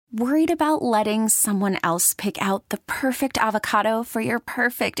Worried about letting someone else pick out the perfect avocado for your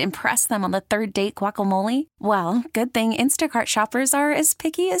perfect impress them on the third date guacamole? Well, good thing Instacart shoppers are as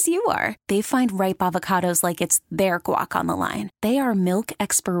picky as you are. They find ripe avocados like it's their guac on the line. They are milk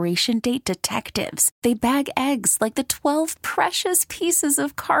expiration date detectives. They bag eggs like the 12 precious pieces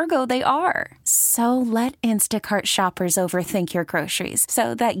of cargo they are. So let Instacart shoppers overthink your groceries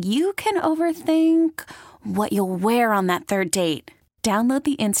so that you can overthink what you'll wear on that third date. Download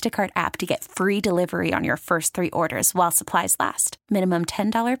the Instacart app to get free delivery on your first 3 orders while supplies last. Minimum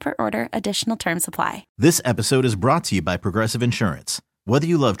 $10 per order. Additional terms apply. This episode is brought to you by Progressive Insurance. Whether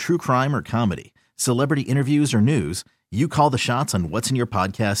you love true crime or comedy, celebrity interviews or news, you call the shots on what's in your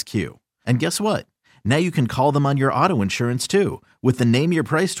podcast queue. And guess what? Now you can call them on your auto insurance too with the Name Your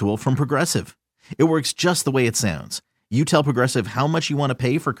Price tool from Progressive. It works just the way it sounds. You tell Progressive how much you want to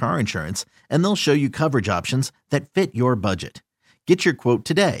pay for car insurance, and they'll show you coverage options that fit your budget. Get your quote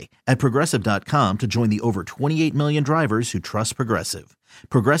today at Progressive.com to join the over 28 million drivers who trust Progressive.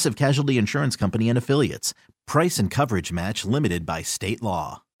 Progressive Casualty Insurance Company and Affiliates. Price and coverage match limited by state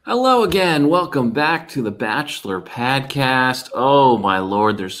law. Hello again. Welcome back to the Bachelor Podcast. Oh, my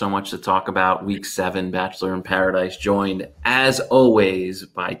Lord, there's so much to talk about. Week 7, Bachelor in Paradise, joined, as always,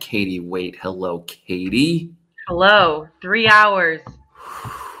 by Katie Waite. Hello, Katie. Hello. 3 hours.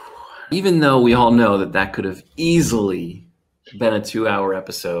 Even though we all know that could have easily been a 2-hour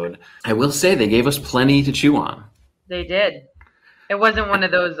episode, I will say they gave us plenty to chew on. They did. It wasn't one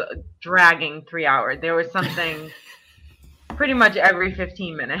of those dragging 3 hours. There was something pretty much every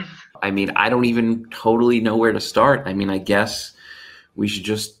 15 minutes. I mean, I don't even totally know where to start. I mean, I guess we should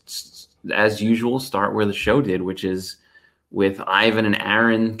just, as usual, start where the show did, which is with Ivan and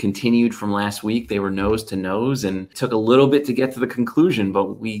Aaron continued from last week. They were nose to nose and it took a little bit to get to the conclusion,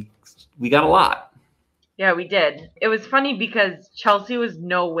 but we got a lot. Yeah, we did. It was funny because Chelsea was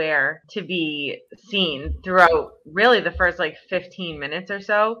nowhere to be seen throughout really the first 15 minutes or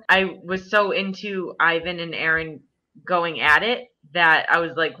so. I was so into Ivan and Aaron going at it that I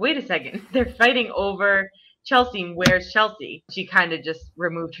was like, wait a second, they're fighting over Chelsea. Where's Chelsea? She kind of just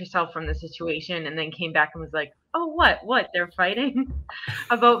removed herself from the situation and then came back and was like, oh, what? They're fighting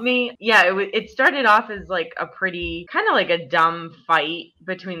about me? Yeah, it started off as a pretty kind of a dumb fight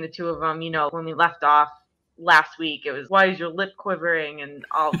between the two of them. You know, when we left off last week, it was, why is your lip quivering, and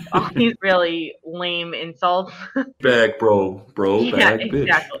all these really lame insults. Bag, bro, yeah, bag,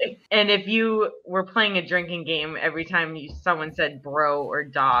 exactly. bitch. And if you were playing a drinking game, every time someone said bro or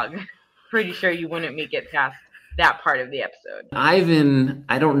dog, pretty sure you wouldn't make it past that part of the episode. Ivan,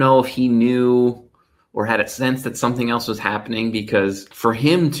 I don't know if he knew or had a sense that something else was happening, because for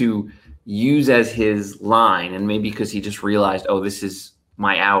him to use as his line, and maybe because he just realized, oh, this is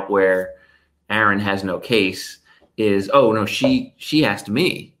my out where Aaron has no case, is, oh, no, she asked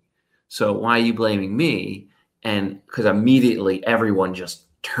me. So why are you blaming me? And because immediately everyone just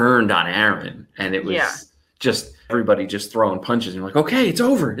turned on Aaron, and it was just everybody just throwing punches. And like, okay, it's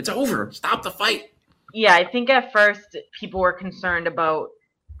over. Stop the fight. Yeah, I think at first people were concerned about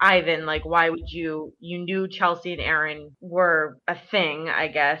Ivan. Why would you knew Chelsea and Aaron were a thing, I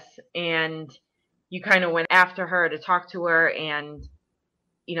guess. And you kind of went after her to talk to her and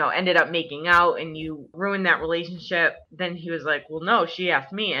ended up making out, and you ruined that relationship. Then he was like, well, no, she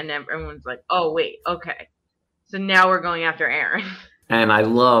asked me. And everyone's like, oh, wait, okay. So now we're going after Aaron. And I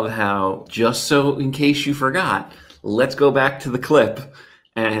love how, just so in case you forgot, let's go back to the clip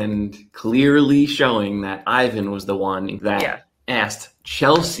and clearly showing that Ivan was the one that asked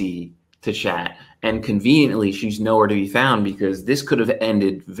Chelsea to chat. And conveniently, she's nowhere to be found, because this could have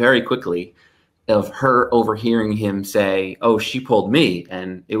ended very quickly of her overhearing him say, oh, she pulled me.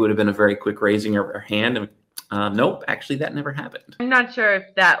 And it would have been a very quick raising of her hand. And nope, actually, that never happened. I'm not sure if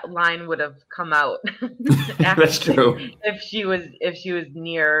that line would have come out. That's true. If she was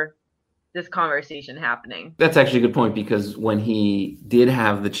near this conversation happening. That's actually a good point, because when he did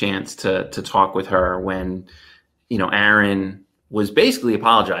have the chance to talk with her, when, Aaron was basically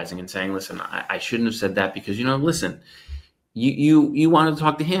apologizing and saying, listen, I shouldn't have said that, because, listen, you wanted to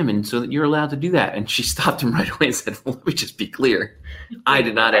talk to him, and so that you're allowed to do that. And she stopped him right away and said, well, let me just be clear. I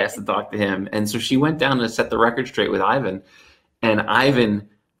did not ask to talk to him. And so she went down to set the record straight with Ivan, and Ivan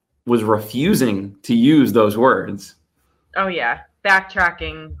was refusing to use those words. Oh, yeah.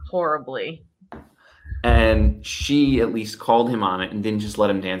 Backtracking horribly. And she at least called him on it and didn't just let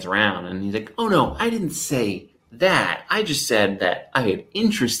him dance around. And he's like, oh, no, I didn't say that. I just said that I had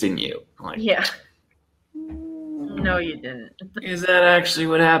interest in you. I'm like, yeah. No, you didn't. Is that actually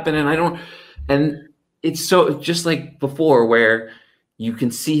what happened? And it's so just like before, where you can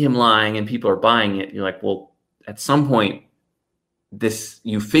see him lying and people are buying it. You're like, well, at some point,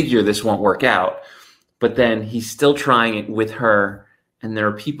 you figure this won't work out, but then he's still trying it with her, and there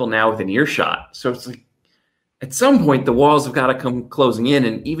are people now within earshot. So it's like, at some point, the walls have got to come closing in.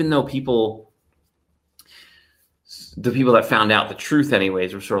 And even though the people that found out the truth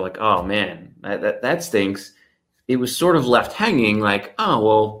anyways were sort of like, oh man, that stinks. It was sort of left hanging like, oh,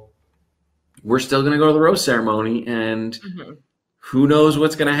 well, we're still going to go to the rose ceremony, and who knows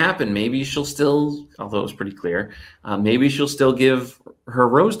what's going to happen. Maybe she'll still, although it was pretty clear, maybe she'll still give her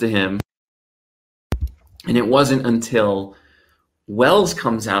rose to him. And it wasn't until Wells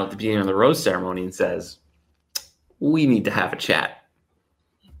comes out at the beginning of the rose ceremony and says, we need to have a chat.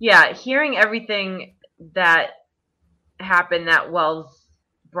 Yeah, hearing everything that happened that Wells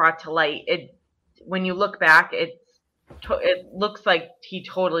brought to light, when you look back, it looks like he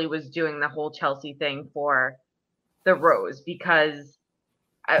totally was doing the whole Chelsea thing for the rose, because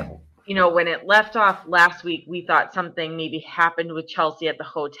when it left off last week, we thought something maybe happened with Chelsea at the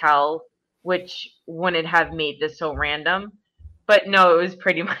hotel, which wouldn't have made this so random. But no, it was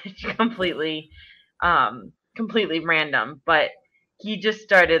pretty much completely random. But he just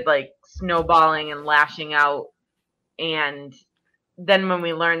started like snowballing and lashing out. And then when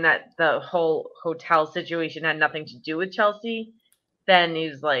we learned that the whole hotel situation had nothing to do with Chelsea, then he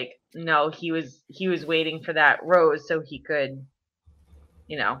was like, no, he was waiting for that rose so he could,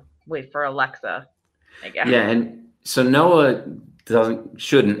 wait for Alexa, I guess. Yeah, and so Noah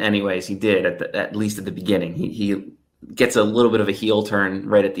shouldn't anyways. He did at least at the beginning. He gets a little bit of a heel turn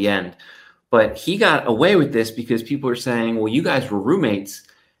right at the end. But he got away with this because people are saying, well, you guys were roommates,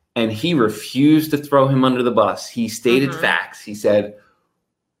 and he refused to throw him under the bus. He stated facts. He said,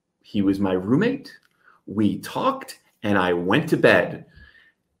 he was my roommate. We talked, and I went to bed.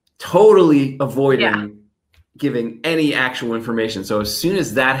 Totally avoiding giving any actual information. So as soon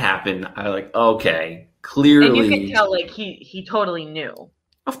as that happened, I was like, okay, clearly. And you can tell, like, he totally knew.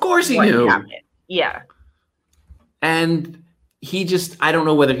 Of course he knew. Happened. Yeah. And he just, I don't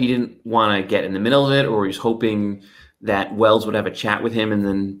know whether he didn't want to get in the middle of it, or he's hoping that Wells would have a chat with him and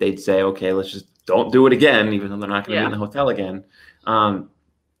then they'd say, okay, let's just don't do it again, even though they're not going to be in the hotel again.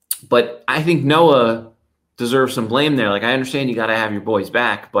 But I think Noah deserves some blame there. Like, I understand you got to have your boys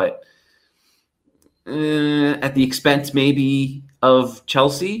back, but at the expense maybe of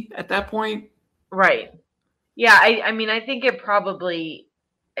Chelsea at that point. Right. Yeah. I mean, I think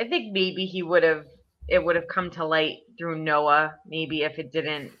maybe it would have come to light through Noah, maybe if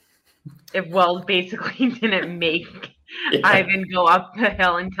Wells basically didn't make Ivan go up the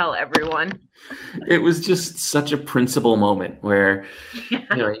hill and tell everyone. It was just such a principal moment where,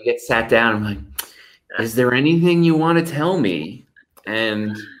 you get sat down and I'm like, is there anything you want to tell me?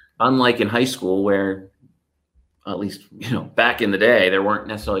 And unlike in high school where, at least, back in the day, there weren't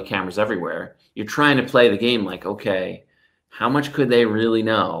necessarily cameras everywhere. You're trying to play the game like, okay, how much could they really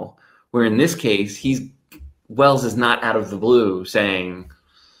know? Where in this case, Wells is not out of the blue saying,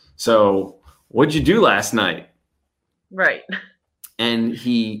 so what'd you do last night? Right. And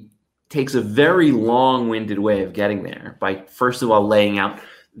he takes a very long-winded way of getting there by, first of all, laying out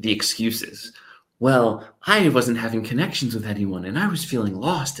the excuses. Well, I wasn't having connections with anyone, and I was feeling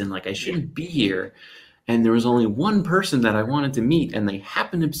lost and like I shouldn't be here. And there was only one person that I wanted to meet, and they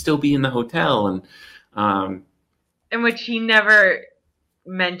happened to still be in the hotel. And in which he never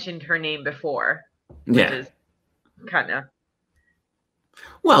mentioned her name before. Which is kind of.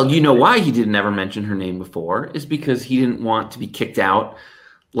 Well, you know why he didn't ever mention her name before is because he didn't want to be kicked out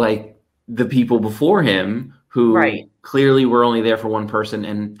like the people before him who clearly were only there for one person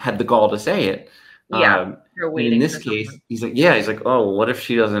and had the gall to say it. Yeah. In this case, he's like, oh, what if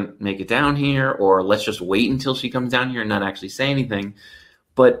she doesn't make it down here? Or let's just wait until she comes down here and not actually say anything.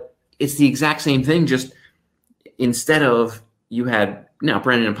 But it's the exact same thing. Just instead of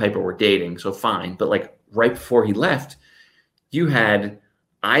Brendan and Piper were dating, so fine. But like right before he left, you had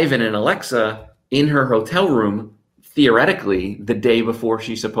Ivan and Alexa in her hotel room, theoretically, the day before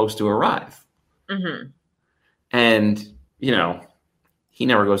she's supposed to arrive. Mm-hmm. And, he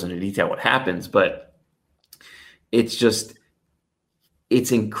never goes into detail what happens, but it's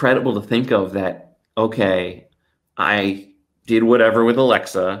incredible to think of that, okay, I did whatever with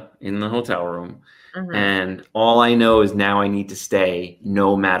Alexa in the hotel room, and all I know is now I need to stay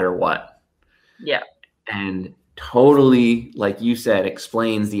no matter what. Yeah. And totally, like you said,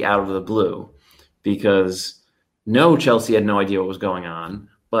 explains the out of the blue, because Chelsea had no idea what was going on,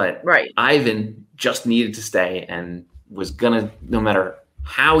 but Ivan just needed to stay and was gonna, no matter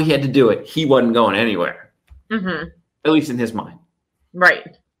how he had to do it, he wasn't going anywhere. Mm-hmm. At least in his mind.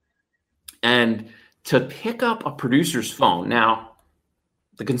 Right. And to pick up a producer's phone, now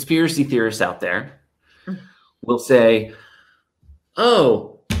the conspiracy theorists out there will say,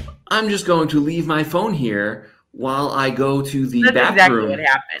 oh, I'm just going to leave my phone here while I go to the That's exactly what bathroom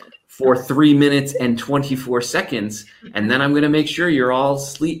happened. for 3 minutes and 24 seconds. And then I'm going to make sure you're all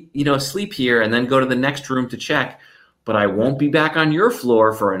asleep here and then go to the next room to check. But I won't be back on your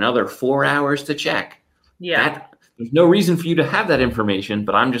floor for another 4 hours to check. Yeah. There's no reason for you to have that information,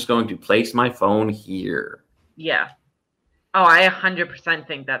 but I'm just going to place my phone here. Yeah. Oh, I 100%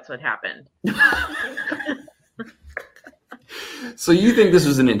 think that's what happened. So you think this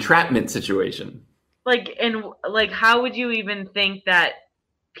was an entrapment situation? How would you even think that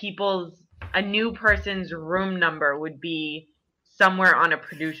a new person's room number would be somewhere on a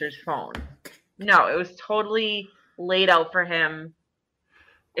producer's phone? No, it was totally laid out for him.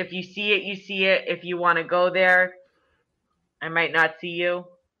 If you see it, you see it. If you want to go there, I might not see you.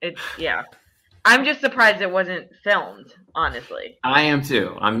 Yeah. I'm just surprised it wasn't filmed, honestly. I am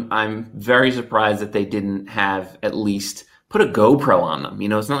too. I'm very surprised that they didn't have at least put a GoPro on them.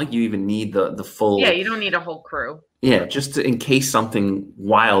 It's not like you even need the full. Yeah, you don't need a whole crew. Yeah, just in case something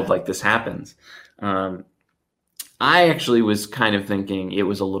wild like this happens. I actually was kind of thinking it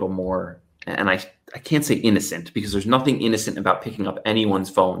was a little more, and I can't say innocent because there's nothing innocent about picking up anyone's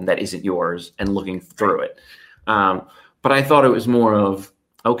phone that isn't yours and looking through it. But I thought it was more of,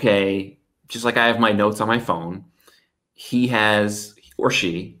 okay, just like I have my notes on my phone, he has, or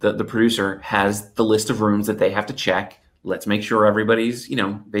she, the producer, has the list of rooms that they have to check. Let's make sure everybody's,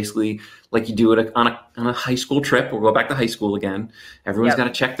 basically like you do it on a high school trip. We'll go back to high school again. Everyone's got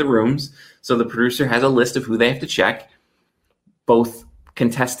to check the rooms. So the producer has a list of who they have to check. Both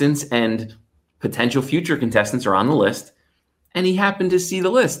contestants and potential future contestants are on the list. And he happened to see the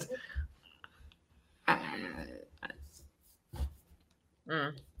list. I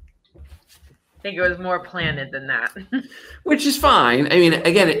think it was more planted than that. Which is fine. I mean,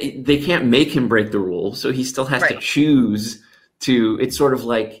 again, they can't make him break the rules, so he still has to choose to. It's sort of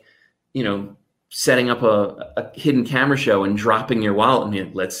like, setting up a hidden camera show and dropping your wallet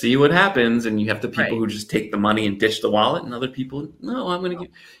and let's see what happens. And you have the people who just take the money and ditch the wallet, and other people, no, I'm going to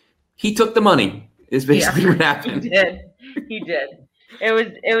give. He took the money is basically what happened. He did.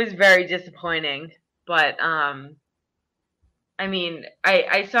 It was very disappointing, but I mean,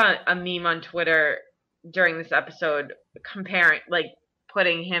 I saw a meme on Twitter during this episode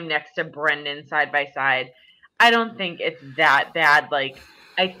putting him next to Brendan side by side. I don't think it's that bad. What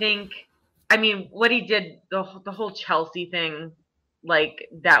he did, the whole Chelsea thing,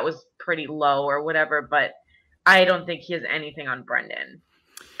 that was pretty low or whatever, but I don't think he has anything on Brendan.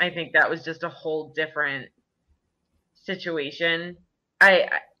 I think that was just a whole different situation. I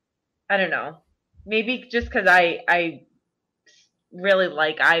don't know. Maybe just because I really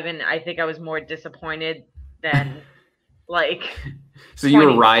like Ivan, I think I was more disappointed than So you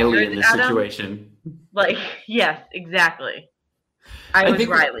were Riley in this situation. Yes, exactly. I was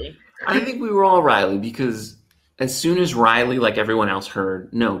Riley. I think we were all Riley because as soon as Riley, like everyone else,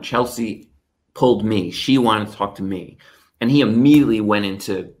 heard, no, Chelsea pulled me. She wanted to talk to me. And he immediately went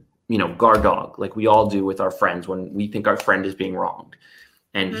into, guard dog, like we all do with our friends when we think our friend is being wronged.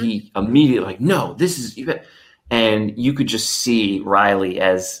 And he immediately no, this is. And you could just see Riley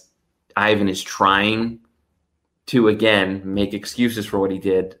as Ivan is trying to, again, make excuses for what he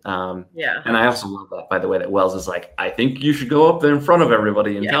did. And I also love that, by the way, that Wells is like, I think you should go up there in front of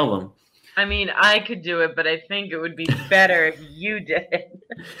everybody and tell them. I mean, I could do it, but I think it would be better if you did it.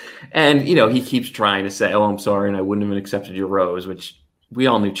 And, he keeps trying to say, oh, I'm sorry, and I wouldn't have accepted your rose, which we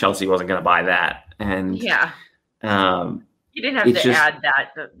all knew Chelsea wasn't going to buy that. And you didn't have to add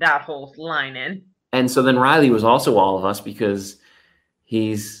that whole line in. And so then Riley was also all of us because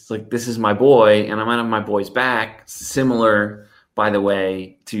he's like, this is my boy, and I'm out of my boy's back. Similar, by the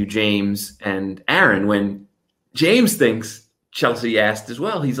way, to James and Aaron. When James thinks Chelsea asked as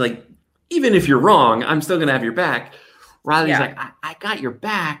well, he's like, even if you're wrong, I'm still going to have your back. Riley's like, I got your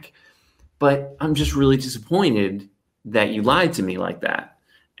back, but I'm just really disappointed that you lied to me like that.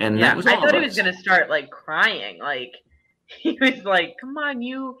 And that was all I thought he was going to start crying. He was like, come on,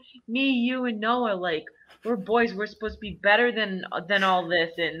 me, you, and Noah, we're boys. We're supposed to be better than all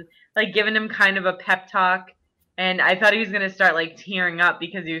this. And giving him kind of a pep talk. And I thought he was going to start tearing up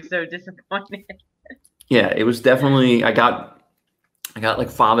because he was so disappointed. Yeah, it was definitely, I got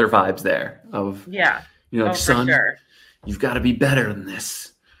father vibes there of, son, sure. You've got to be better than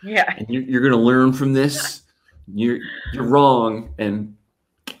this. Yeah. And you're going to learn from this. You're wrong. And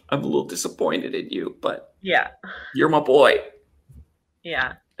I'm a little disappointed in you, but you're my boy.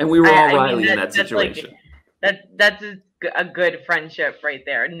 Yeah. And we were all Riley in that situation. That's a good friendship right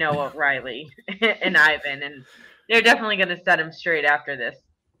there. Noah, Riley, and Ivan. And they're definitely going to set him straight after this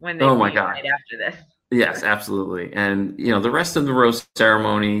when they reunite after this. Yes, absolutely. And, the rest of the rose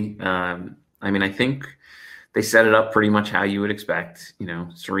ceremony, I think they set it up pretty much how you would expect.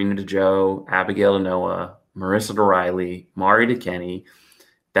 Serena to Joe, Abigail to Noah, Marissa to Riley, Mari to Kenny,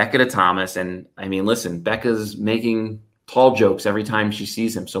 Becca to Thomas. And, listen, Becca's making tall jokes every time she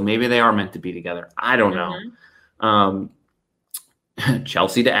sees him. So maybe they are meant to be together. I don't know.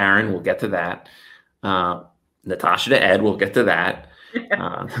 Chelsea to Aaron, we'll get to that. Natasha to Ed, we'll get to that.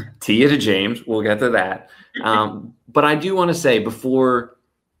 Tia to James, we'll get to that. But I do want to say, before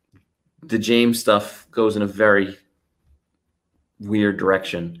the James stuff goes in a very weird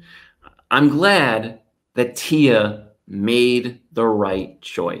direction, I'm glad that Tia made the right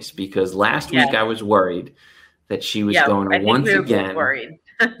choice, because last week I was worried that she was going to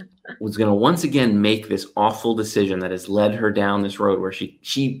once again make this awful decision that has led her down this road where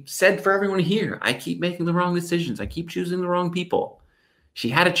she said for everyone to hear, I keep making the wrong decisions. I keep choosing the wrong people. She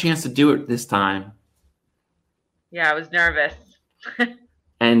had a chance to do it this time. Yeah, I was nervous.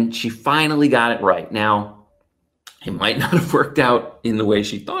 And she finally got it right. Now, it might not have worked out in the way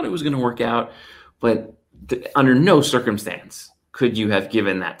she thought it was going to work out, but under no circumstance could you have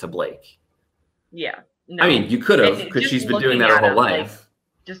given that to Blake. Yeah. No. You could have, because she's been doing that her whole life.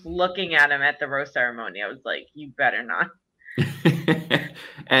 Just looking at him at the rose ceremony, I was like, you better not.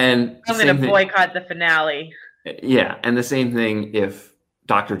 And I'm going to boycott the finale. Yeah. And the same thing if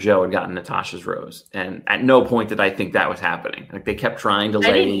Dr. Joe had gotten Natasha's rose. And at no point did I think that was happening. Like, they kept trying to lay.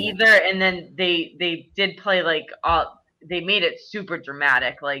 I didn't either. And then they did play they made it super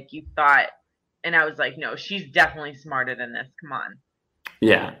dramatic. Like, you thought, and I was like, no, she's definitely smarter than this. Come on.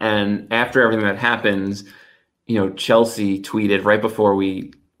 Yeah. And after everything that happens, Chelsea tweeted right before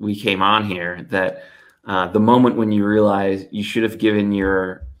we came on here that the moment when you realize you should have given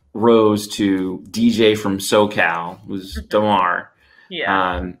your rose to DJ from SoCal, who's Damar.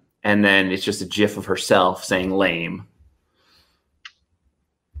 Yeah. And then it's just a gif of herself saying lame.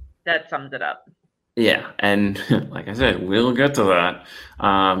 That sums it up. Yeah. And like I said, we'll get to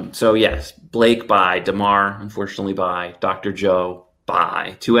that. So yes, Blake bye, Damar unfortunately bye, Dr. Joe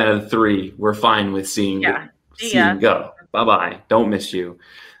bye. 2 out of 3 we're fine with seeing go. Bye-bye. Don't miss you.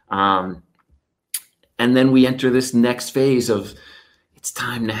 And then we enter this next phase of it's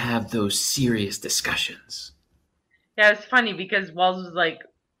time to have those serious discussions. Yeah, it's funny because Wells was like,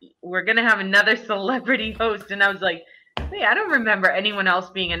 we're going to have another celebrity host. And I was like, wait, I don't remember anyone else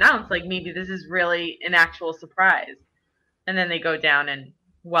being announced. Like, maybe this is really an actual surprise. And then they go down and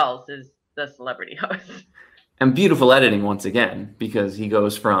Wells is the celebrity host. And beautiful editing once again, because he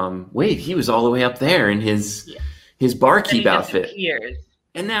goes from, wait, he was all the way up there in his barkeep outfit.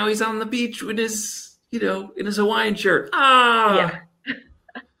 And now he's on the beach with his, in his Hawaiian shirt. Yeah.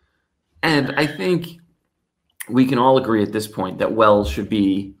 And I think we can all agree at this point that Wells should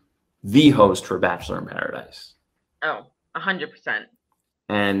be the host for Bachelor in Paradise. Oh, 100%.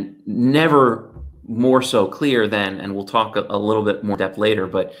 And never more so clear than, and we'll talk a little bit more depth later,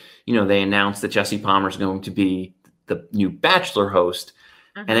 but, they announced that Jesse Palmer is going to be the new Bachelor host,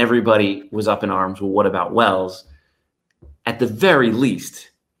 and everybody was up in arms. Well, what about Wells? At the very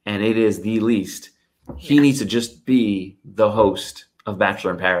least, and it is the least, he needs to just be the host of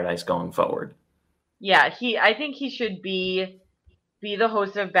Bachelor in Paradise going forward. Yeah, I think he should be the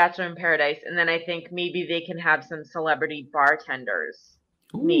host of Bachelor in Paradise, and then I think maybe they can have some celebrity bartenders.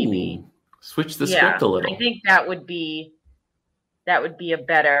 Ooh, maybe switch the script a little. I think that would be a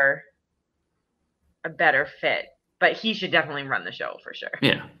better fit. But he should definitely run the show for sure.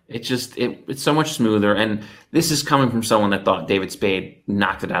 Yeah, it's so much smoother, and this is coming from someone that thought David Spade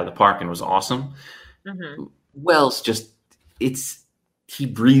knocked it out of the park and was awesome. Wells he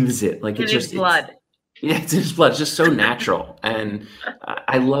breathes it like it's just blood. It's in his blood. It's just so natural, and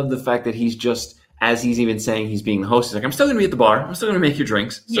I love the fact that he's just, as he's even saying he's being the host, he's like, I'm still going to be at the bar. I'm still going to make your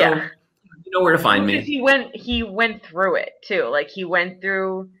drinks. So you know where to find me. He went through it too. Like, he went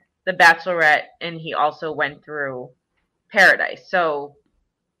through The Bachelorette, and he also went through Paradise. So,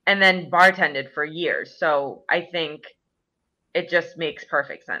 and then bartended for years. So I think it just makes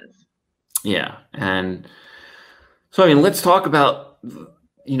perfect sense. Yeah. And so, let's talk about,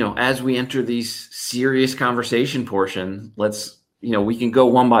 as we enter these serious conversation portion, let's, we can go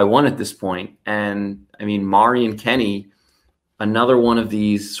one by one at this point. And Mari and Kenny, another one of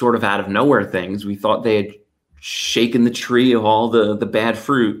these sort of out of nowhere things. We thought they had shaken the tree of all the bad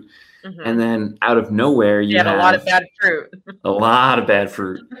fruit. And then out of nowhere, you have a lot of bad fruit. A lot of bad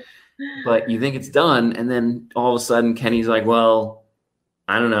fruit. But you think it's done. And then all of a sudden, Kenny's like, well,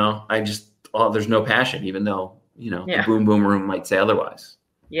 I don't know. There's no passion, even though, the boom boom room might say otherwise.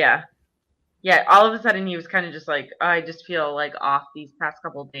 Yeah. Yeah. All of a sudden, he was kind of just like, I just feel like off these past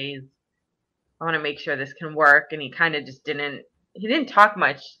couple of days. I want to make sure this can work. And he kind of just he didn't talk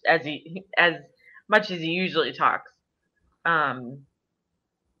much as much as he usually talks. But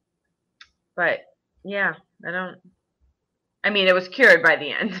yeah, I mean, it was cured by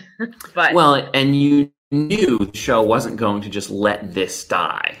the end, but. Well, and you knew the show wasn't going to just let this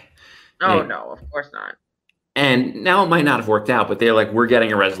die. Oh, no, of course not. And now it might not have worked out, but they're like, we're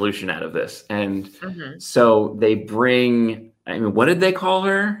getting a resolution out of this. And so they bring, I mean, what did they call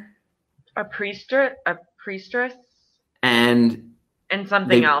her? A priestess? And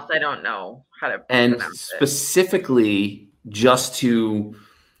something else. I don't know how to pronounce it. Specifically just to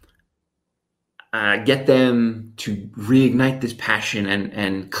get them to reignite this passion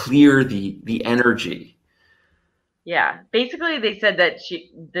and clear the energy. Yeah, basically they said that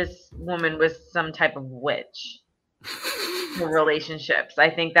this woman was some type of witch for relationships. I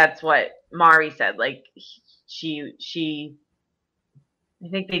think that's what Mari said. Like she I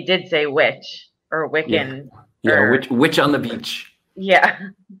think they did say witch or Wiccan. Yeah, witch on the beach. Yeah.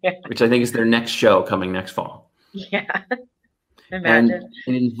 Which I think is their next show coming next fall. Yeah. Imagine. And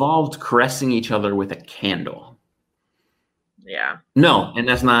it involved caressing each other with a candle. Yeah. No, and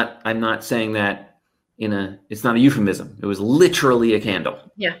I'm not saying that it's not a euphemism. It was literally a candle.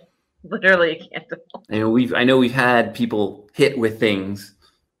 Yeah, literally a candle. And I know we've had people hit with things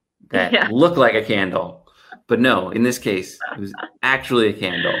that look like a candle, but no, in this case, it was actually a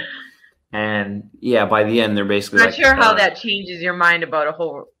candle. And yeah, by the end, they're basically not sure how that changes your mind about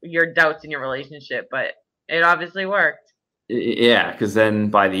your doubts in your relationship, but it obviously worked. Yeah, because then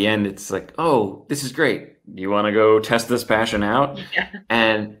by the end, it's like, oh, this is great. You want to go test this passion out? Yeah.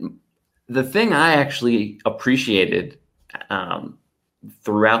 And the thing I actually appreciated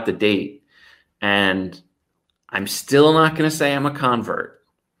throughout the date, and I'm still not going to say I'm a convert,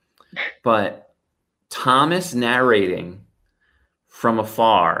 but Thomas narrating from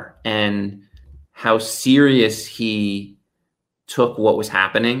afar and how serious he took what was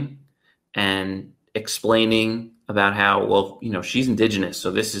happening and explaining about how, well, she's indigenous,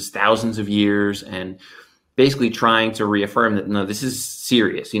 so this is thousands of years, and basically trying to reaffirm that, no, this is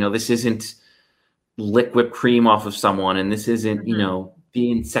serious. This isn't lick whipped cream off of someone, and this isn't,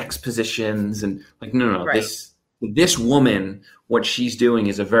 being in sex positions, and like, no, right. This woman, what she's doing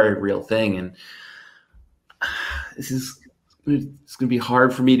is a very real thing, and it's going to be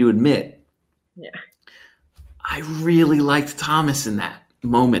hard for me to admit. Yeah. I really liked Thomas in that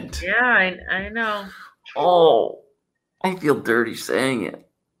moment. Yeah, I know. Oh, I feel dirty saying it.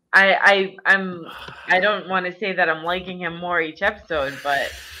 I don't want to say that I'm liking him more each episode,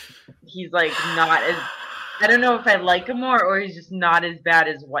 but he's like not as, I don't know if I like him more or he's just not as bad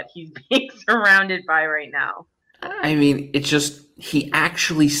as what he's being surrounded by right now. I mean, it's just, he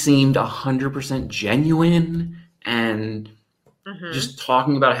actually seemed 100% genuine and just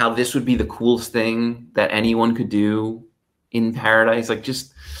talking about how this would be the coolest thing that anyone could do in paradise. Like,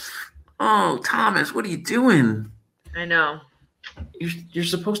 just, oh, Thomas, what are you doing? I know. You're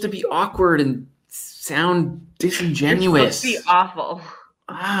supposed to be awkward and sound disingenuous. You're supposed to be awful.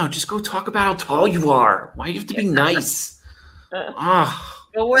 Oh, just go talk about how tall you are. Why do you have to be nice?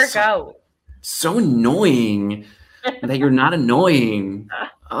 Go work out. So annoying that you're not annoying.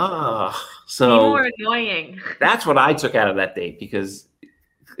 So be more annoying. That's what I took out of that date, because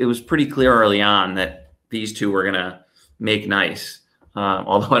it was pretty clear early on that these two were gonna make nice.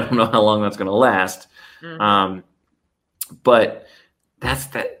 Although I don't know how long that's gonna last. But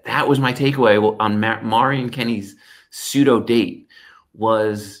that was my takeaway on Mari and Kenny's pseudo date.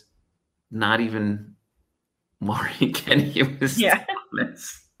 Was not even Mari and Kenny. It was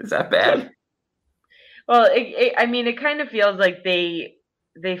Thomas. Is that bad? Well, it kind of feels like they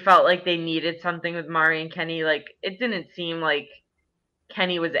felt like they needed something with Mari and Kenny. Like, it didn't seem like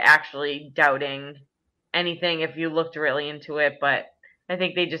Kenny was actually doubting anything if you looked really into it, but I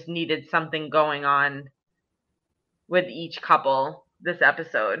think they just needed something going on with each couple this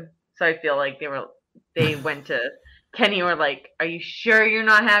episode. So I feel like they went to Kenny were like, are you sure you're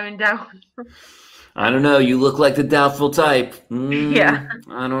not having doubts? I don't know. You look like the doubtful type. Yeah.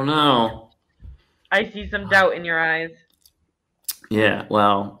 I don't know. I see some doubt in your eyes. Yeah.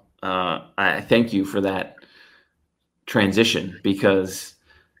 Well, I thank you for that transition, because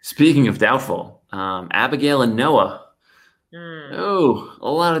speaking of doubtful, Abigail and Noah. Oh, a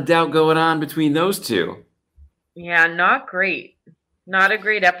lot of doubt going on between those two. Yeah, not great. Not a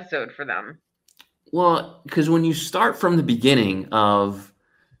great episode for them. Well, because when you start from the beginning of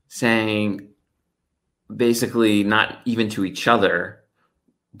saying basically not even to each other,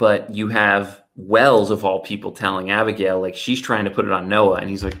 but you have Wells of all people telling Abigail, like, she's trying to put it on Noah, and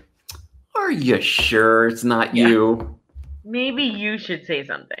he's like, are you sure it's not you? Maybe you should say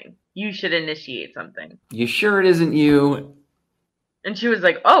something. You should initiate something. You sure it isn't you? And she was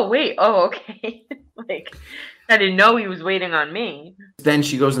like, oh, wait. Oh, okay. Like, I didn't know he was waiting on me. Then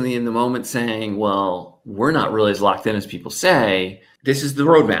she goes in the moment saying, well, we're not really as locked in as people say. This is the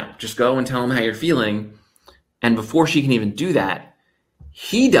roadmap. Just go and tell him how you're feeling. And before she can even do that,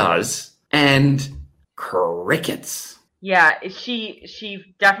 he does, and crickets. Yeah,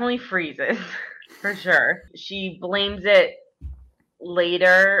 she definitely freezes, for sure. She blames it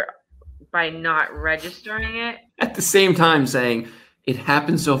later by not registering it. At the same time saying, it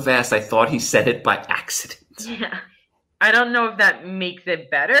happened so fast, I thought he said it by accident. Yeah. I don't know if that makes it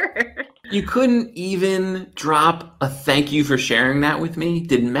better. You couldn't even drop a thank you for sharing that with me?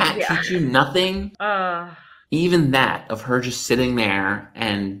 Did Matt teach you nothing? Even that, of her just sitting there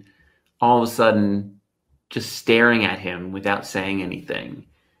and all of a sudden just staring at him without saying anything.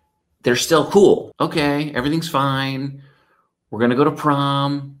 They're still cool. Okay, everything's fine. We're going to go to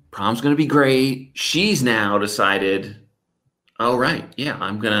prom. Prom's going to be great. She's now decided, oh, right, yeah,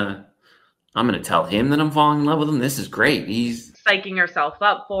 I'm going to tell him that I'm falling in love with him. This is great. He's psyching herself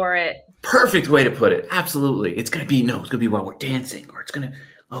up for it. Perfect way to put it. Absolutely. It's going to be while we're dancing, or it's going to,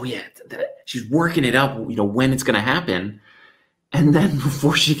 oh yeah, she's working it up, when it's going to happen. And then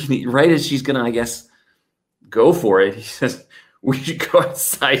before she can, right as she's going to, I guess, go for it, he says, we should go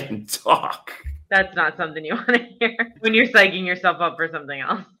outside and talk. That's not something you want to hear when you're psyching yourself up for something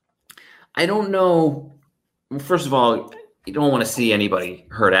else. I don't know. First of all, you don't want to see anybody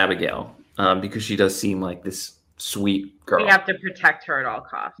hurt Abigail because she does seem like this sweet girl. We have to protect her at all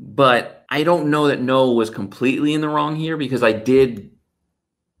costs. But I don't know that Noah was completely in the wrong here, because I did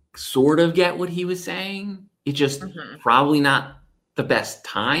sort of get what he was saying. It's just probably not the best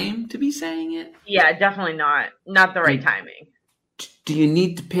time to be saying it. Yeah, definitely not the right timing. Do you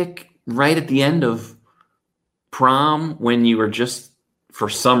need to pick right at the end of prom when you were just, for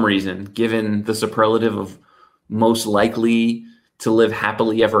some reason, given the superlative of most likely to live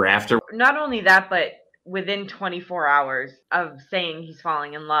happily ever after? Not only that, but within 24 hours of saying he's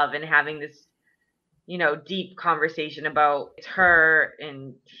falling in love and having this, deep conversation about it's her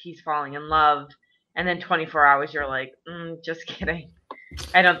and he's falling in love. And then 24 hours, you're like, just kidding.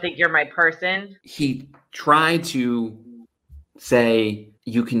 I don't think you're my person. He tried to say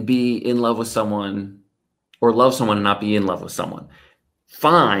you can be in love with someone or love someone and not be in love with someone.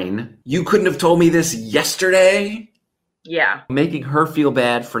 Fine. You couldn't have told me this yesterday? Yeah. Making her feel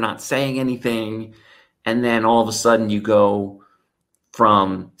bad for not saying anything. And then all of a sudden you go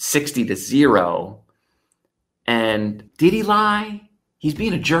from 60 to 0. And did he lie? He's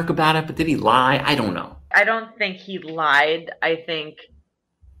being a jerk about it, but did he lie? I don't know. I don't think he lied. I think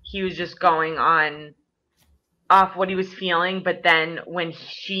he was just going off what he was feeling. But then when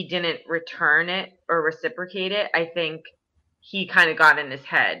she didn't return it or reciprocate it, I think he kind of got in his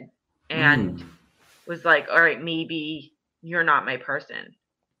head and was like, all right, maybe you're not my person.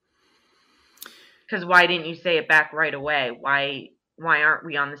 Because why didn't you say it back right away? Why aren't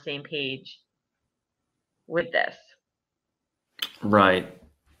we on the same page with this? Right.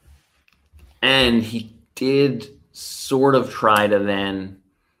 And he did sort of try to then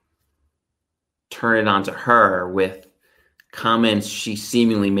turn it onto her with comments she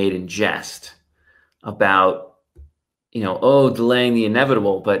seemingly made in jest about, delaying the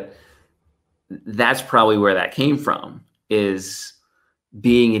inevitable. But that's probably where that came from, is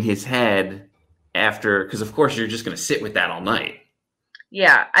being in his head after, because of course you're just going to sit with that all night.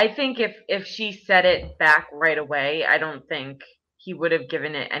 Yeah, I think if she said it back right away, I don't think he would have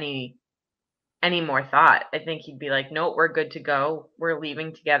given it any more thought. I think he'd be like, nope, we're good to go. We're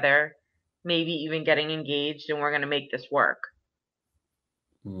leaving together, maybe even getting engaged, and we're going to make this work.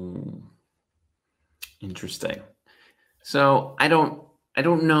 Interesting. So I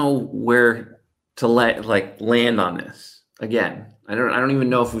don't know where to land on this. Again, I don't even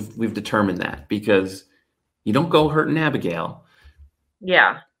know if we've determined that, because you don't go hurting Abigail.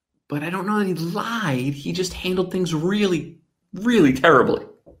 Yeah. But I don't know that he lied. He just handled things really, really terribly.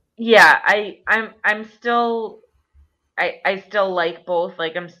 Yeah, I'm still I still like both.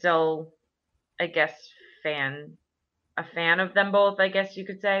 Like, I'm still, I guess, a fan of them both, I guess you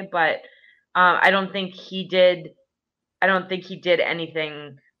could say. But I don't think he did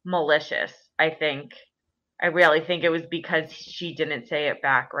anything malicious. I really think it was because she didn't say it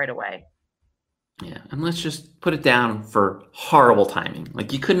back right away. Yeah, and let's just put it down for horrible timing.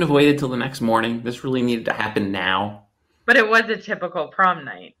 Like, you couldn't have waited till the next morning. This really needed to happen now. But it was a typical prom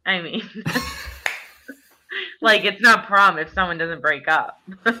night. I mean, like, it's not prom if someone doesn't break up.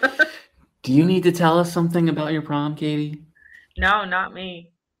 Do you need to tell us something about your prom, Katie? No, not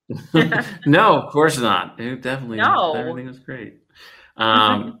me. No, of course not. It definitely. No. Everything was great.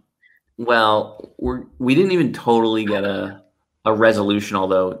 Well, we didn't even totally get a resolution,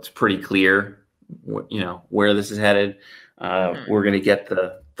 although it's pretty clear, where this is headed. We're going to get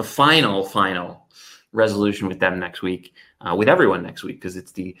the final resolution with them next week, with everyone next week, because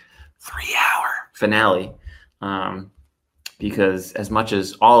it's the 3-hour finale. Because as much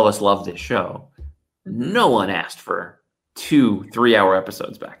as all of us love this show, no one asked for 2 3-hour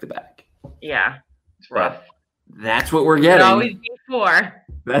episodes back to back. Yeah, it's rough. But that's what we're getting. It'll always be 4.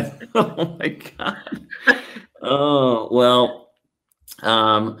 Oh my God. Oh, well,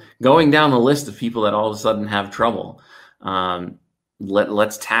 going down the list of people that all of a sudden have trouble,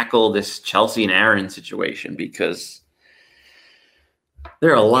 let's tackle this Chelsea and Aaron situation, because there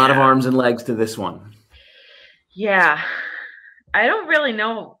are a lot of arms and legs to this one. Yeah. I don't really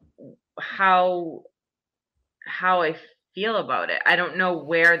know how I feel about it. I don't know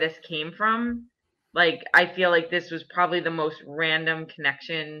where this came from. Like, I feel like this was probably the most random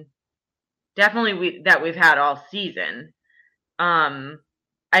connection, definitely that we've had all season.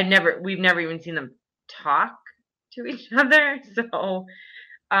 We've never even seen them talk to each other. So,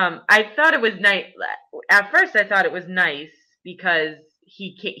 I thought it was nice. At first, I thought it was nice because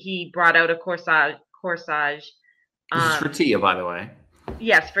he brought out a corsage. This is for Tia, by the way.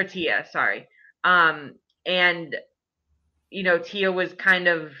 Yes, for Tia. Sorry. And Tia was kind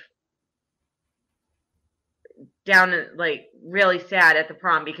of down, like, really sad at the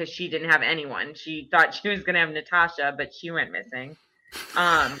prom because she didn't have anyone. She thought she was going to have Natasha, but she went missing.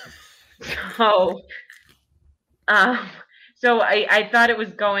 So I thought it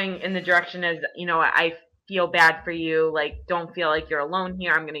was going in the direction as, I feel bad for you. Like, don't feel like you're alone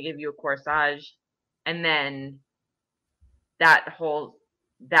here. I'm going to give you a corsage. And then that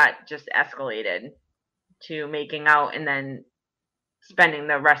just escalated to making out and then spending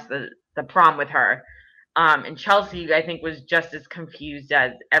the rest of the prom with her. And Chelsea, I think, was just as confused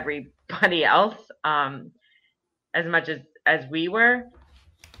as everybody else, as much as we were.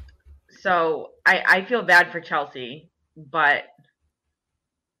 So I feel bad for Chelsea, but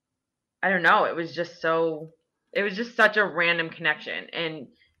I don't know. It was just such a random connection. And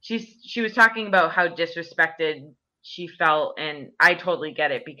she was talking about how disrespected she felt, and I totally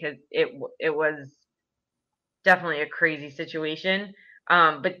get it, because it was definitely a crazy situation.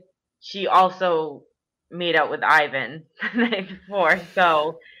 But she also made out with Ivan the night before,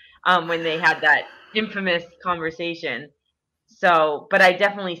 so when they had that infamous conversation. So, but I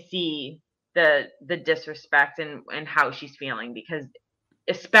definitely see the disrespect and how she's feeling,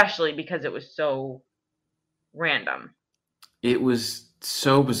 especially because it was so random. It was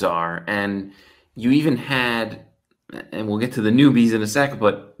so bizarre, and you even had, and we'll get to the newbies in a second,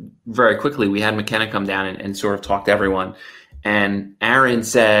 but very quickly we had McKenna come down and sort of talk to everyone. And Aaron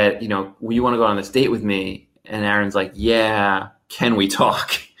said, will you want to go on this date with me? And Aaron's like, yeah, can we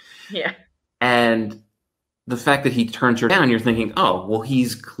talk? Yeah. And the fact that he turns her down, you're thinking, oh, well,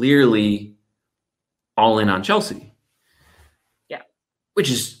 he's clearly all in on Chelsea. Yeah. Which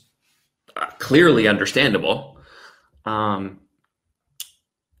is clearly understandable. But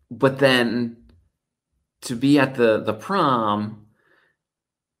then to be at the prom,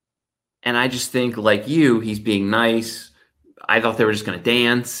 and I just think, like you, he's being nice. I thought they were just going to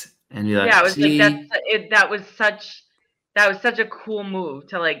dance, and you're like, yeah, it was like that was such a cool move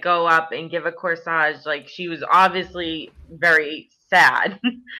to, like, go up and give a corsage. Like, she was obviously very sad.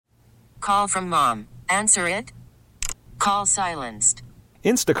 Call from mom. Answer it. Call silenced.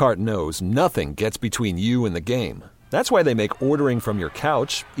 Instacart knows nothing gets between you and the game. That's why they make ordering from your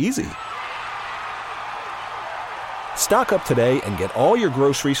couch easy. Stock up today and get all your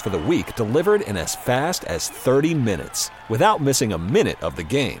groceries for the week delivered in as fast as 30 minutes without missing a minute of the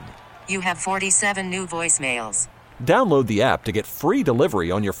game. You have 47 new voicemails. Download the app to get free delivery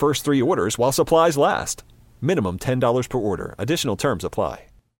on your first 3 orders while supplies last. Minimum $10 per order. Additional terms apply.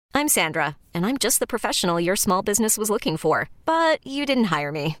 I'm Sandra, and I'm just the professional your small business was looking for. But you didn't hire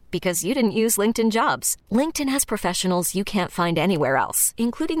me because you didn't use LinkedIn Jobs. LinkedIn has professionals you can't find anywhere else,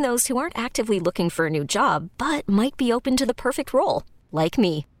 including those who aren't actively looking for a new job, but might be open to the perfect role, like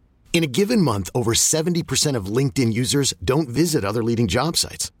me. In a given month, over 70% of LinkedIn users don't visit other leading job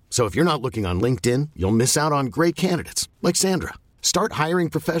sites. So if you're not looking on LinkedIn, you'll miss out on great candidates like Sandra. Start hiring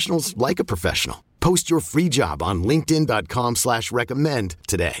professionals like a professional. Post your free job on linkedin.com/recommend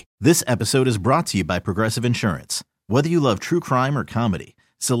today. This episode is brought to you by Progressive Insurance. Whether you love true crime or comedy,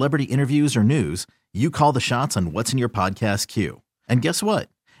 celebrity interviews or news, you call the shots on what's in your podcast queue. And guess what?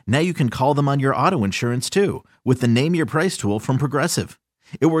 Now you can call them on your auto insurance too with the Name Your Price tool from Progressive.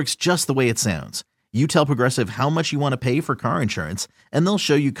 It works just the way it sounds. You tell Progressive how much you want to pay for car insurance, and they'll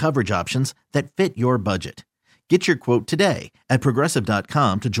show you coverage options that fit your budget. Get your quote today at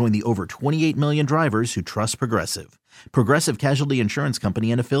Progressive.com to join the over 28 million drivers who trust Progressive. Progressive Casualty Insurance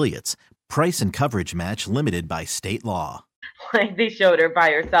Company and Affiliates. Price and coverage match limited by state law. Like they showed her by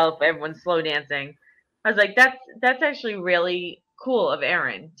herself, everyone's slow dancing. I was like, that's actually really cool of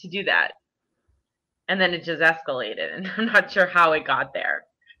Aaron to do that. And then it just escalated, and I'm not sure how it got there.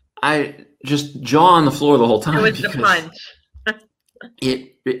 I just jaw on the floor the whole time. It was the punch.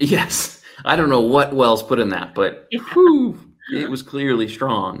 Yes. I don't know what Wells put in that, but whew, it was clearly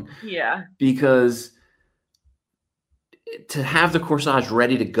strong. Yeah. Because to have the corsage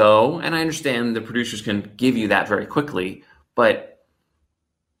ready to go, and I understand the producers can give you that very quickly, but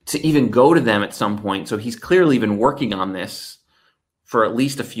to even go to them at some point, so he's clearly been working on this for at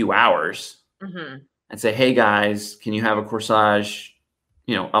least a few hours, and say, hey guys, can you have a corsage,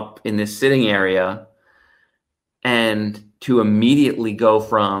 up in this sitting area? And to immediately go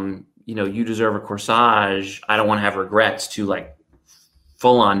from, you deserve a corsage, I don't want to have regrets, to like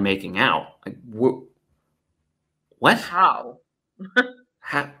full on making out. Like, what? How?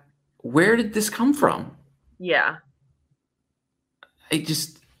 Where did this come from? Yeah. It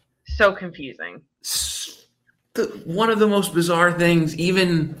just so confusing. One of the most bizarre things, I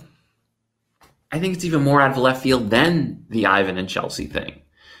think it's even more out of left field than the Ivan and Chelsea thing.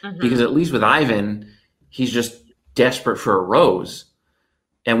 Because at least with Ivan, he's just desperate for a rose.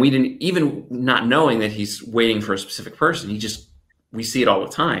 And we didn't, even not knowing that he's waiting for a specific person, we see it all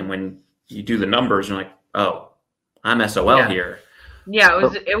the time when you do the numbers and you're like, oh, I'm SOL here. Yeah,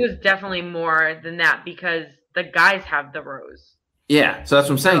 it was definitely more than that because the guys have the rose. Yeah, so that's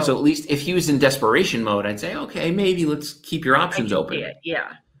what I'm saying. So at least if he was in desperation mode, I'd say, okay, maybe let's keep your options open.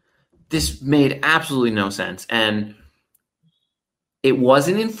 Yeah. This made absolutely no sense. And it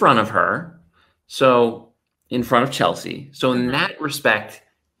wasn't in front of her, so in front of Chelsea. So in that respect,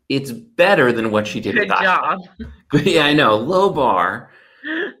 it's better than what she did. Good job. Yeah, I know, low bar.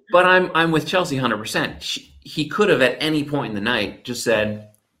 But I'm with Chelsea 100%. He could have at any point in the night just said,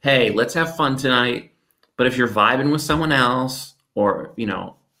 hey, let's have fun tonight. But if you're vibing with someone else, or,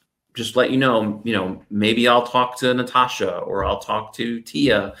 just let you know, maybe I'll talk to Natasha or I'll talk to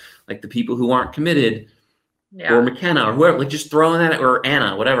Tia, like the people who aren't committed, or McKenna or whoever, like just throwing that, or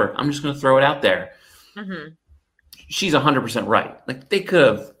Anna, whatever. I'm just going to throw it out there. She's 100% right. Like they could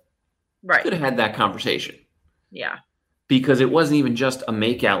have had that conversation. Yeah. Because it wasn't even just a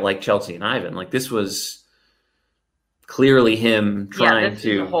makeout like Chelsea and Ivan. Like this was clearly him trying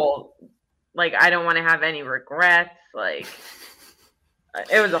to. The whole, like, I don't want to have any regrets. Like,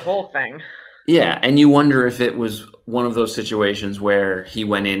 it was a whole thing. Yeah, and you wonder if it was one of those situations where he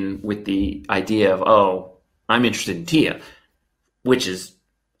went in with the idea of, oh, I'm interested in Tia, which is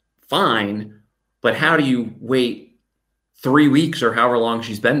fine, but how do you wait 3 weeks or however long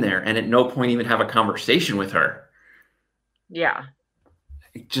she's been there and at no point even have a conversation with her? Yeah.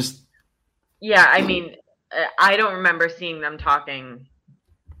 It just... Yeah, I mean, I don't remember seeing them talking,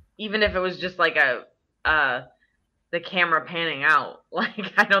 even if it was just like the camera panning out.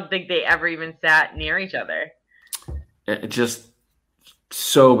 Like, I don't think they ever even sat near each other. It just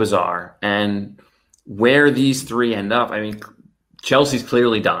so bizarre. And where these three end up, I mean, Chelsea's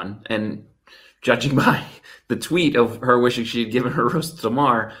clearly done. And judging by the tweet of her wishing she had given her rose to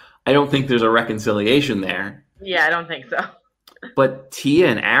Tamar, I don't think there's a reconciliation there. Yeah, I don't think so. But Tia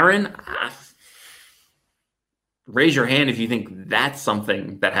and Aaron, raise your hand if you think that's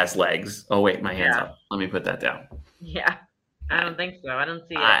something that has legs. Oh, wait, my hand's up. Let me put that down. Yeah, I don't think so. I don't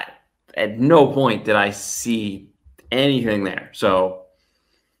see it. At no point did I see anything there. So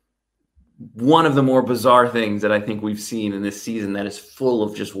one of the more bizarre things that I think we've seen in this season that is full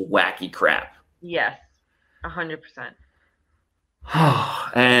of just wacky crap. Yes, 100%.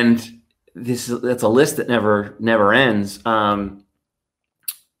 And that's a list that never ends.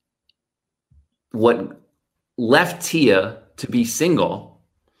 What left Tia to be single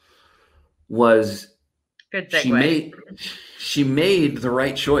was good segue. She made the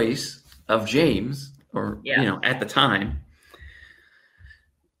right choice of James, or at the time.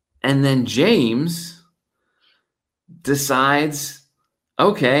 And then James decides,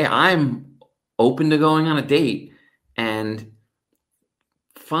 okay, I'm open to going on a date, and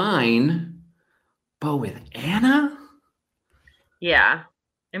fine, but with Anna? Yeah.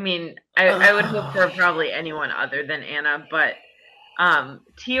 I mean, I would hope for probably anyone other than Anna, but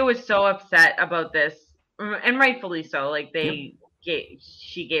Tia was so upset about this, and rightfully so. Like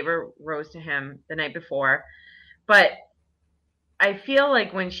she gave her rose to him the night before, but I feel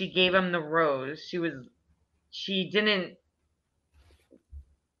like when she gave him the rose, she didn't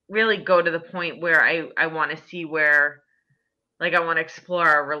really go to the point where I want to see where, like, I want to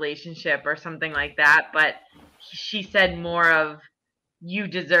explore a relationship or something like that. But she said more of, you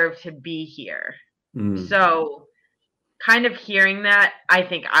deserve to be here. Mm. So kind of hearing that, I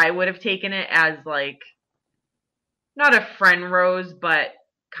think I would have taken it as like, not a friend rose, but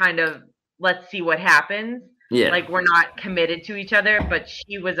kind of, let's see what happens. Yeah. Like, we're not committed to each other, but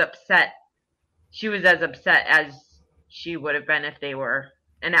she was upset. She was as upset as she would have been if they were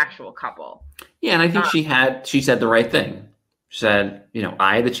an actual couple. Yeah, and I think she said the right thing. She said,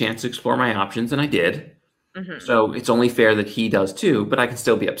 I had the chance to explore my options, and I did. Mm-hmm. So it's only fair that he does too, but I can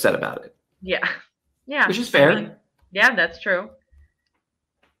still be upset about it. Yeah. Yeah. Which is fair. I mean, yeah, that's true.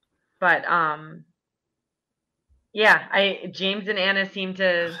 But yeah, James and Anna seem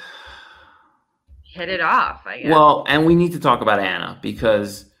to hit it off, I guess. Well, and we need to talk about Anna,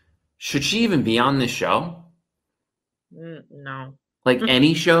 because should she even be on this show? No. Like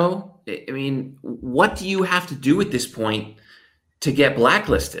any show? I mean, what do you have to do at this point to get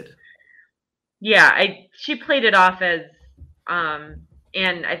blacklisted? Yeah, she played it off as,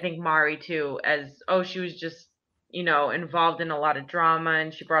 and I think Mari too, as, oh, she was just, involved in a lot of drama,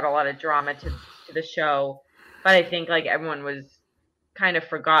 and she brought a lot of drama to the show. But I think like everyone was kind of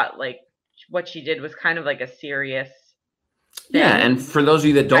forgot like what she did was kind of like a serious thing. Yeah, and for those of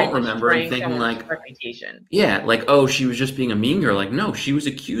you that don't remember, and thinking like, reputation. Yeah, like, oh, she was just being a mean girl. Like, no, she was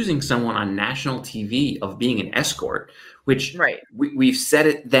accusing someone on national TV of being an escort, which we've said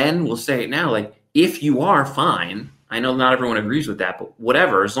it then, we'll say it now. Like, if you are, fine. I know not everyone agrees with that, but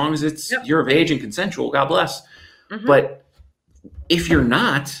whatever. As long as you're of age and consensual, God bless. Mm-hmm. But if you're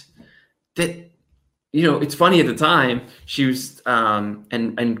not, that, it's funny at the time, she was,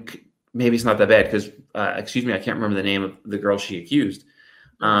 and maybe it's not that bad because, excuse me, I can't remember the name of the girl she accused,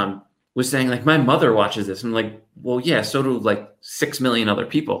 was saying like, my mother watches this. I'm like, well, yeah, so do like 6 million other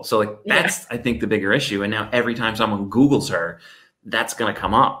people. So like, that's, I think, the bigger issue. And now every time someone Googles her, that's going to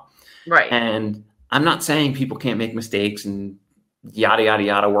come up. Right. And I'm not saying people can't make mistakes and yada, yada,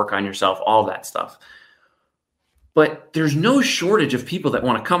 yada, work on yourself, all that stuff. But there's no shortage of people that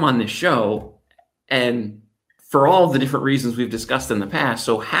want to come on this show, and for all the different reasons we've discussed in the past.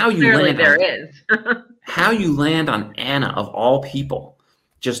 So how you how you land on Anna of all people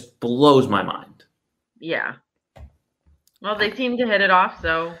just blows my mind. Yeah. Well, they seem to hit it off,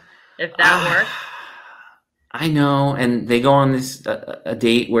 so if that works. I know, and they go on this a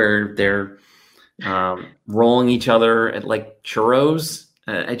date where they're rolling each other at like churros.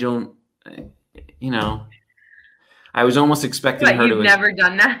 I was almost expecting her to. You've never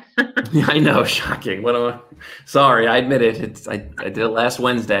done that? Yeah, I know, shocking. Sorry, I admit it. I did it last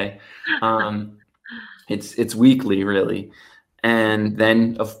Wednesday. It's weekly, really, and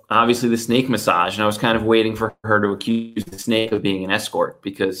then obviously the snake massage. And I was kind of waiting for her to accuse the snake of being an escort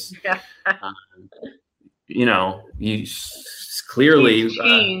because, you clearly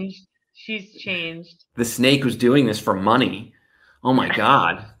She's changed. The snake was doing this for money. Oh my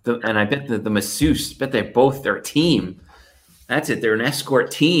God. And I bet the masseuse, they're a team. That's it. They're an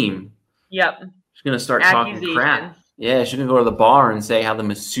escort team. Yep. She's going to start talking crap. Yeah, she's going to go to the bar and say how the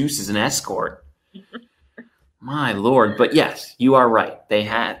masseuse is an escort. My Lord. But yes, you are right. They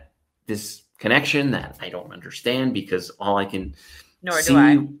had this connection that I don't understand because all I can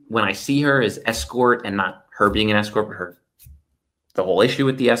see when I see her is escort, and not her being an escort, but the whole issue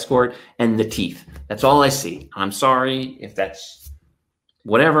with the escort and the teeth. That's all I see. I'm sorry if that's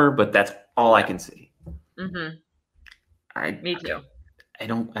whatever, but that's all I can see. Mm-hmm. Me too. I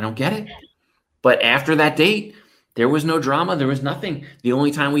don't get it. But after that date, there was no drama. There was nothing. The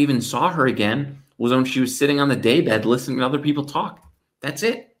only time we even saw her again was when she was sitting on the daybed listening to other people talk. That's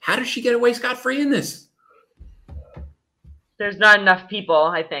it. How did she get away scot-free in this? There's not enough people,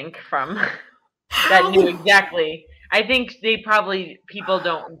 I think, that knew exactly. I think people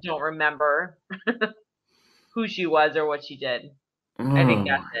don't remember who she was or what she did. I think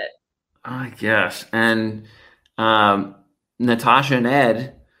that's it. I guess. And Natasha and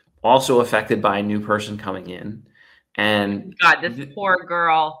Ed also affected by a new person coming in. And God, this poor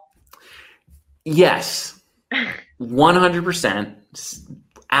girl. Yes. 100%.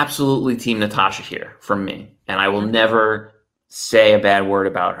 Absolutely team Natasha here from me. And I will never say a bad word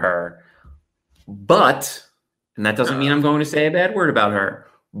about her. But, and that doesn't mean I'm going to say a bad word about her,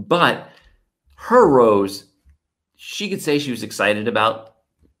 but her rose, she could say she was excited about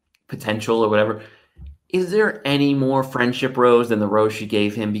potential or whatever. Is there any more friendship rose than the rose she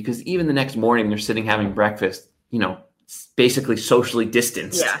gave him? Because even the next morning, they're sitting having breakfast, basically socially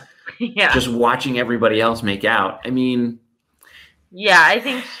distanced. Yeah. Yeah. Just watching everybody else make out. I mean. Yeah, I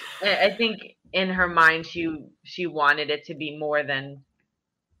think in her mind, she wanted it to be more than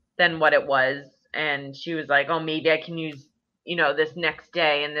what it was. And she was like, oh, maybe I can use, this next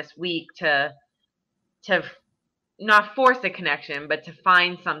day and this week to not force a connection, but to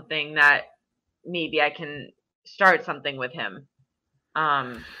find something that maybe I can start something with him.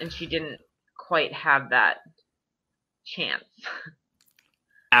 And she didn't quite have that chance.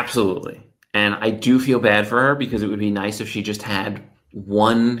 Absolutely. And I do feel bad for her because it would be nice if she just had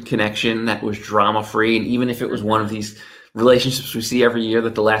one connection that was drama free. And even if it was one of these relationships we see every year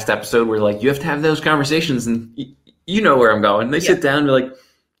that the last episode where like, you have to have those conversations and you know where I'm going. They sit down and be like,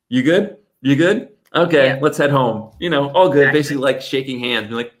 you good? You good? Okay, let's head home. All good. Exactly. Basically like shaking hands.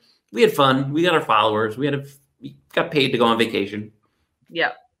 Be like, we had fun. We got our followers. We got paid to go on vacation.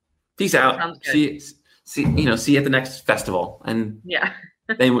 Yep. Peace out. See you at the next festival. And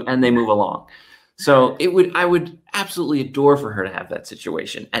they move along. So I would absolutely adore for her to have that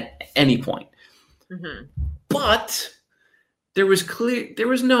situation at any point. Mm-hmm. But that was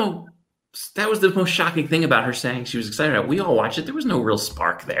the most shocking thing about her saying she was excited about it. We all watched it. There was no real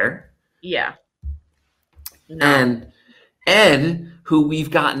spark there. Yeah. No. And Ed, who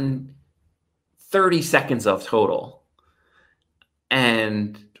we've gotten 30 seconds of total,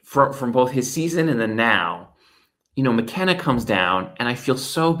 and from both his season and then now, McKenna comes down, and I feel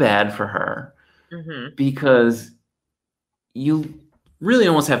so bad for her because you really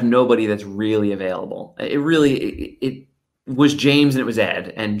almost have nobody that's really available. It was James and it was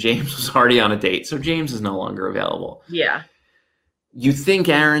Ed, and James was already on a date, so James is no longer available. Yeah. You think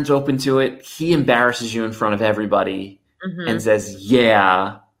Aaron's open to it. He embarrasses you in front of everybody and says,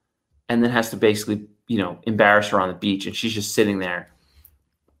 yeah, and then has to basically, embarrass her on the beach, and she's just sitting there.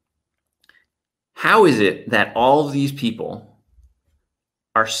 How is it that all of these people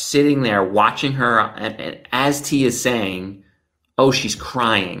are sitting there watching her, and as T is saying, oh, she's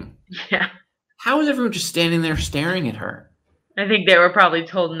crying? Yeah. How is everyone just standing there staring at her? I think they were probably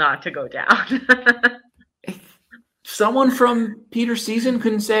told not to go down. Someone from Peter's season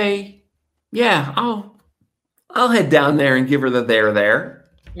couldn't say, yeah, I'll head down there and give her the there.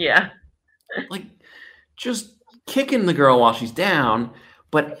 Yeah. Like, just kicking the girl while she's down.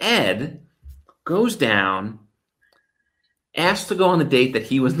 But Ed goes down, asks to go on the date that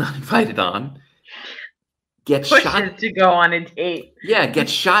he was not invited on, pushes to go on a date. Yeah,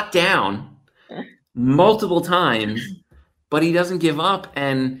 gets shot down multiple times, but he doesn't give up.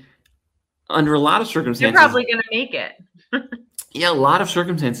 And under a lot of circumstances, you're probably going to make it. Yeah, a lot of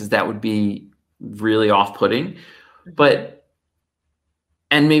circumstances that would be really off-putting.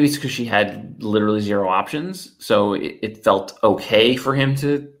 And maybe it's because she had literally zero options, so it felt okay for him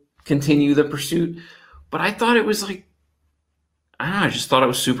to continue the pursuit. But I thought it was like, I don't know, I just thought it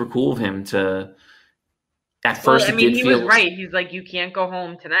was super cool of him to, at first he was right. He's like, you can't go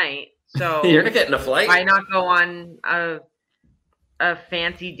home tonight, so you're not getting a flight. Why not go on a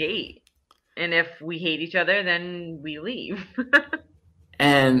fancy date? And if we hate each other, then we leave.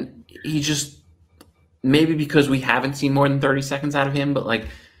 And he just, maybe because we haven't seen more than 30 seconds out of him, but like,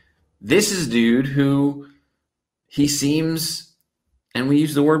 this is a dude who he seems, and we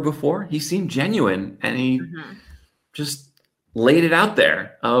used the word before, he seemed genuine, and he just laid it out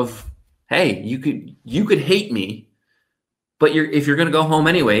there of, hey, you could hate me, but if you're going to go home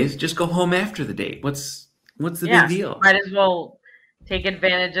anyways, just go home after the date. What's the big deal? Might as well take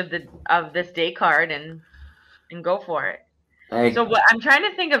advantage of this day card and go for it. So what I'm trying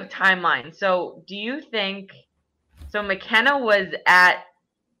to think of timeline. So do you think McKenna was at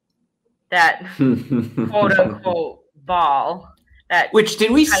that quote unquote ball? Which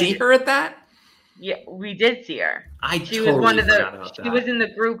did we see her at that? Yeah, we did see her. She was in the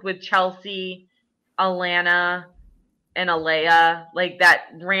group with Chelsea, Alana, and Alea, like that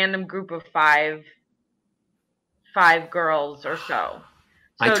random group of five girls or so.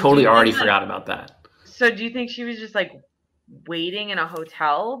 I totally already forgot about that. So do you think she was just like waiting in a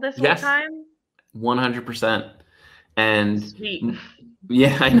hotel this whole time? 100%. And sweet.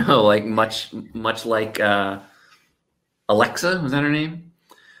 Yeah, I know. Like much like Alexa, was that her name?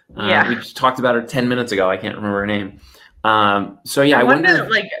 Yeah. We just talked about her 10 minutes ago. I can't remember her name. So yeah, I wonder.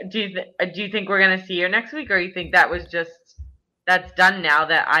 Like, do you think we're gonna see her next week, or you think that's done now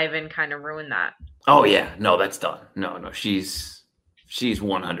that Ivan kind of ruined that? Oh yeah, no, that's done. No, she's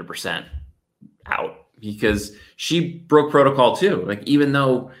 100% out because she broke protocol too. Like even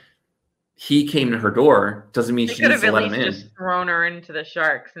though he came to her door, doesn't mean she needs to let him in. Just thrown her into the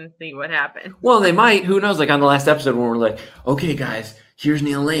sharks and see what happens. Well, they might. Who knows? Like on the last episode when we're like, okay, guys, here's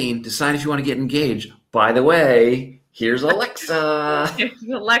Neil Lane. Decide if you want to get engaged. By the way, here's Alexa. Here's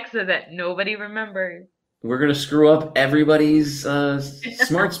Alexa that nobody remembers. We're going to screw up everybody's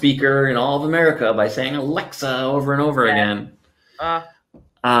smart speaker in all of America by saying Alexa over and over again. Mine's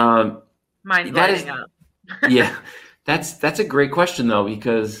lighting up. Yeah, that's a great question, though,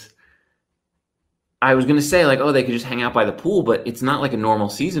 because I was going to say, like, oh, they could just hang out by the pool, but it's not like a normal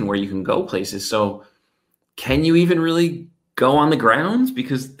season where you can go places. So can you even really go on the grounds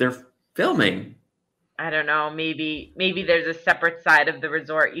because they're filming? I don't know. Maybe there's a separate side of the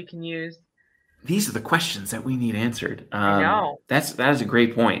resort you can use. These are the questions that we need answered. I know. That is a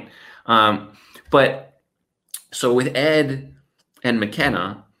great point. But so with Ed and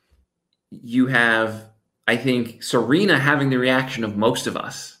McKenna, you have, I think, Serena having the reaction of most of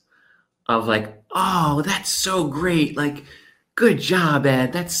us of like, oh, that's so great. Like, good job,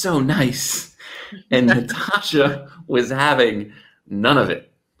 Ed. That's so nice. And Natasha was having none of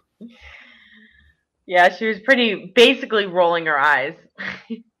it. Yeah, she was basically rolling her eyes.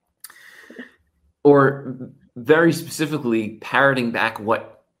 Or very specifically parroting back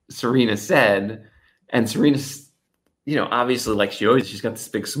what Serena said. And Serena's, obviously, like she's got this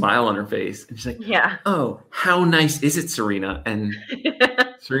big smile on her face. And she's like, yeah. Oh, how nice is it, Serena? And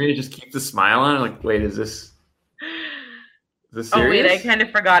Serena just keeps a smile on her, like, wait, is this serious? Oh, wait, I kind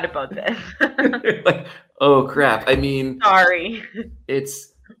of forgot about this. Like, oh, crap. I mean, sorry.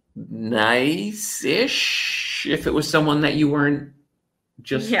 It's nice-ish if it was someone that you weren't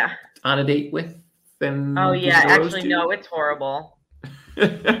just on a date with. Then oh, yeah. Actually, no, it's horrible.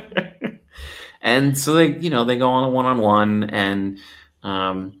 And so they go on a one-on-one, and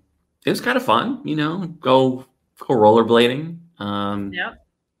it was kind of fun, go rollerblading. Yep.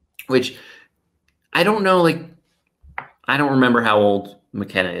 Which I don't know, like, I don't remember how old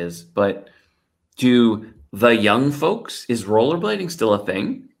McKenna is, but is rollerblading still a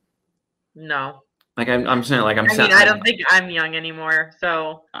thing? No. Like I'm saying, like I don't think I'm young anymore,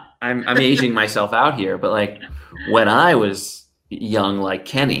 so I'm aging myself out here. But like when I was young, like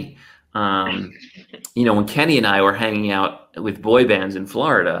Kenny, when Kenny and I were hanging out with boy bands in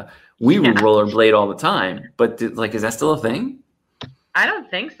Florida, we would rollerblade all the time. But is that still a thing? I don't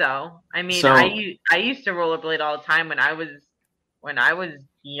think so. I mean, I used to rollerblade all the time when I was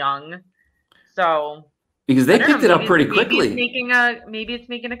young. So because they picked it up pretty quickly. Maybe it's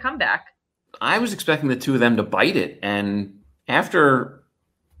making a comeback. I was expecting the two of them to bite it, and after,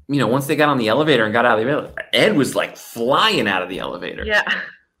 once they got on the elevator and got out of the elevator, Ed was like flying out of the elevator. Yeah,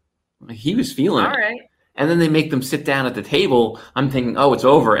 he was feeling all it. right. And then they make them sit down at the table. I'm thinking, oh, it's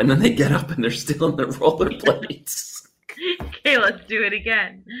over, and then they get up and they're still in their rollerblades. Okay, let's do it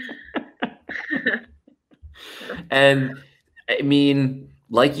again. And I mean,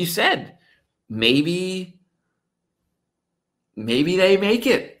 like you said, maybe they make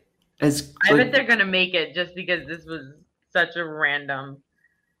it. I bet they're gonna make it just because this was such a random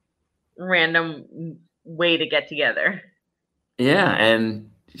way to get together. Yeah, and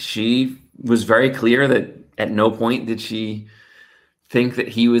she was very clear that at no point did she think that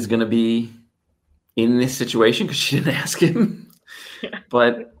he was going to be in this situation because she didn't ask him.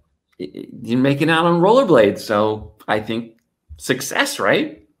 But you're making out on rollerblades, so I think success,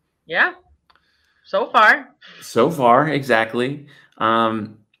 right? Yeah. So far, exactly.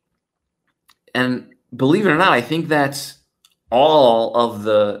 And believe it or not, I think that's all of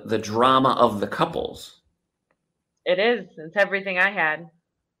the drama of the couples. It is. It's everything I had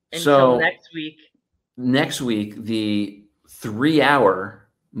until next week. Next week, the 3-hour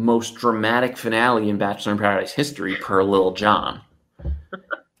most dramatic finale in Bachelor in Paradise history per Lil Jon.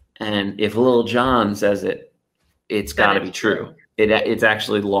 And if Lil Jon says it, it's got to be true. It's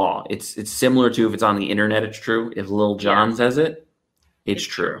actually law. It's similar to if it's on the internet, it's true. If Lil Jon says it, it's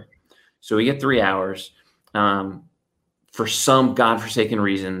true. So we get 3 hours. For some godforsaken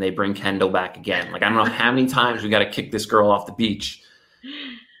reason, they bring Kendall back again. Like, I don't know how many times we got to kick this girl off the beach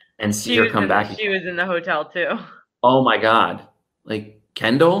and see her come back. She was in the hotel too. Oh my God. Like,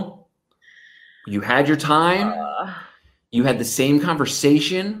 Kendall, you had your time. You had the same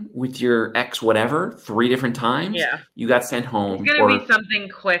conversation with your ex, whatever, 3 different times. Yeah. You got sent home. It's going to be something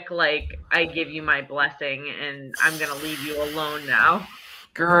quick, like, I give you my blessing and I'm going to leave you alone now.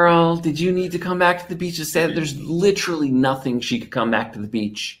 Girl, did you need to come back to the beach to say that? There's literally nothing she could come back to the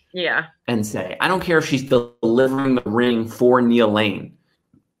beach and say. I don't care if she's delivering the ring for Neil Lane.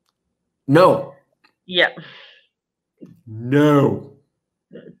 No. Yep. No.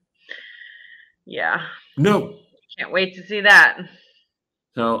 Yeah. No. Can't wait to see that.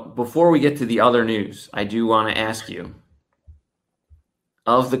 So before we get to the other news, I do want to ask you,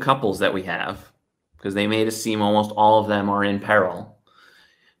 of the couples that we have, because they made us seem almost all of them are in peril,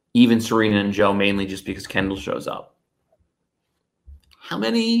 even Serena and Joe, mainly just because Kendall shows up. How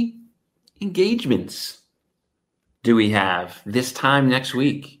many engagements do we have this time next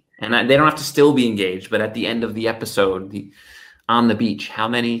week? And they don't have to still be engaged, but at the end of the episode, on the beach, how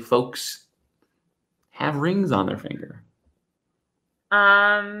many folks have rings on their finger?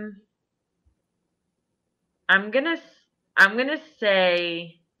 I'm gonna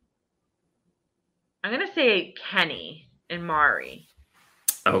say Kenny and Mari.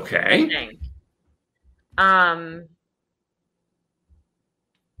 Okay. I think.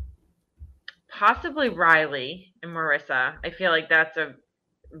 Possibly Riley and Marissa. I feel like that's a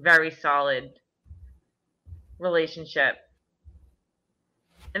very solid relationship.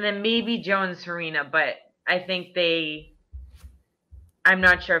 And then maybe Joe and Serena, but I think I'm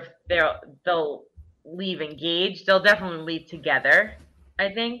not sure if they'll leave engaged. They'll definitely leave together, I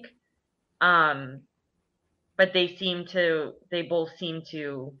think. But they both seem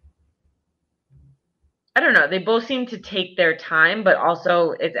to, I don't know, they both seem to take their time, but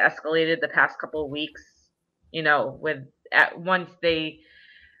also it's escalated the past couple of weeks, once they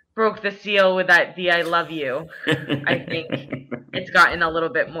broke the seal with that I love you. I think it's gotten a little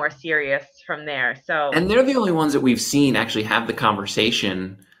bit more serious from there. So, and they're the only ones that we've seen actually have the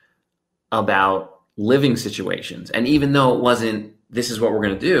conversation about living situations. And even though it wasn't, this is what we're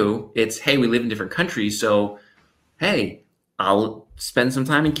going to do, it's, hey, we live in different countries. So, hey, I'll spend some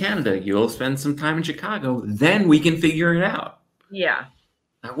time in Canada. You'll spend some time in Chicago. Then we can figure it out. Yeah.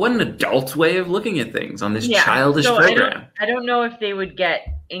 What an adult way of looking at things on this childish program. I don't know if they would get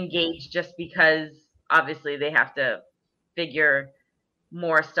engaged just because obviously they have to figure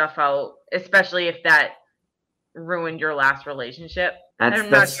more stuff out, especially if that ruined your last relationship. I'm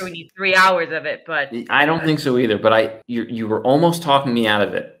not sure we need 3 hours of it, but I don't think so either. But you were almost talking me out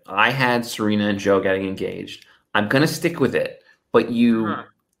of it. I had Serena and Joe getting engaged. I'm gonna stick with it. But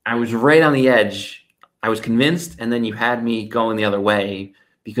I was right on the edge. I was convinced, and then you had me going the other way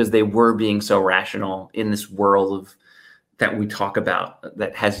because they were being so rational in this world that we talk about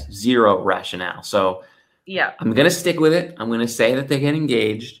that has zero rationale. So yeah, I'm gonna stick with it. I'm gonna say that they get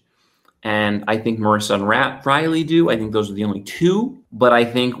engaged. And I think Marissa and Riley do. I think those are the only two. But I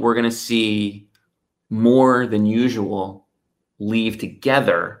think we're going to see more than usual leave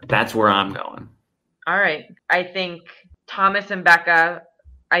together. That's where I'm going. All right. I think Thomas and Becca,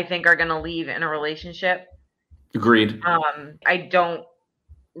 are going to leave in a relationship. Agreed. I don't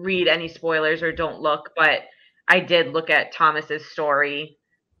read any spoilers or don't look, but I did look at Thomas's story.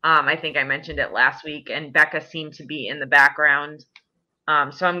 I think I mentioned it last week, and Becca seemed to be in the background.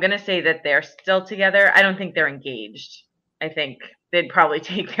 So I'm going to say that they're still together. I don't think they're engaged. I think they'd probably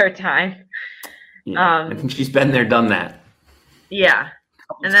take their time. Yeah, I think she's been there, done that. Yeah.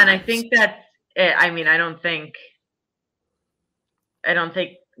 And then I think that's it. I mean, I don't think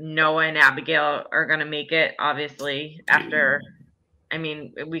Noah and Abigail are going to make it, obviously, after, I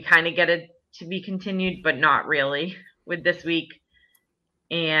mean, we kind of get it to be continued, but not really with this week.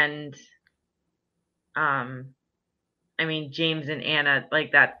 And, I mean, James and Anna,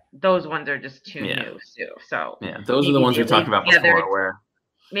 like that, those ones are just too new, too. So yeah, those are the ones we talked about before. Where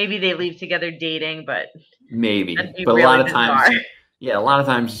maybe they leave together dating, but maybe. But a lot of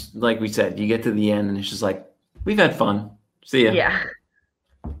times, like we said, you get to the end and it's just like, we've had fun. See ya. Yeah.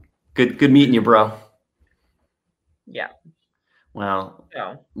 Good meeting you, bro. Yeah. Well,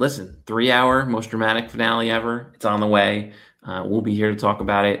 listen, 3-hour most dramatic finale ever. It's on the way. We'll be here to talk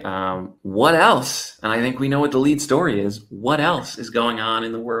about it. What else? And I think we know what the lead story is. What else is going on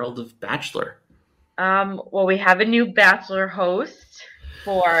in the world of Bachelor? Well, we have a new Bachelor host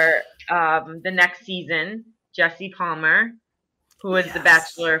for the next season, Jesse Palmer, who was the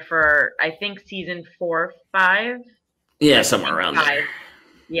Bachelor for, I think, season 4, 5. Yeah, somewhere around 5. There.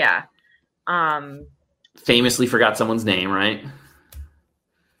 Yeah. Famously forgot someone's name, right?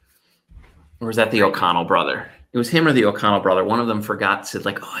 Or was that the O'Connell brother? It was him or the O'Connell brother. One of them forgot, said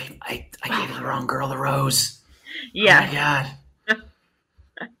like, "Oh, I gave the wrong girl the rose." Yeah. Oh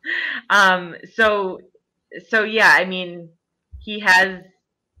my God. So yeah, I mean, he has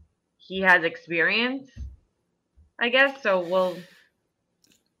experience, I guess. So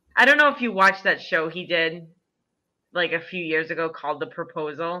I don't know if you watched that show he did like a few years ago called The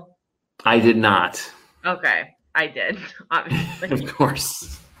Proposal. I did not. Okay, I did, obviously. Of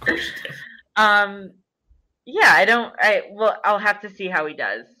course. Yeah, I'll have to see how he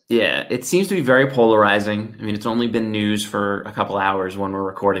does. Yeah, it seems to be very polarizing. I mean, it's only been news for a couple hours when we're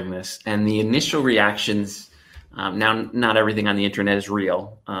recording this. And the initial reactions, now not everything on the internet is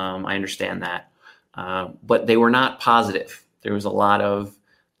real. I understand that. But they were not positive. There was a lot of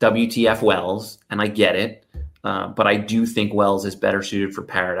WTF Wells, and I get it. But I do think Wells is better suited for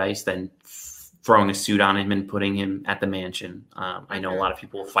Paradise than throwing a suit on him and putting him at the mansion. I know a lot of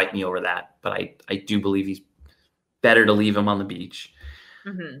people will fight me over that, but I do believe he's better to leave him on the beach.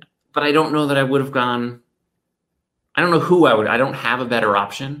 Mm-hmm. But I don't know that I would have gone. I don't know who I would. I don't have a better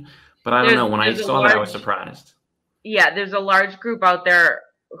option, but I don't know. When I saw that, I was surprised. Yeah, there's a large group out there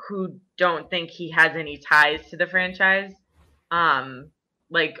who don't think he has any ties to the franchise.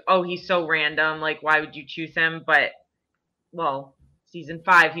 Like, oh, he's so random. Like, why would you choose him? But, well, season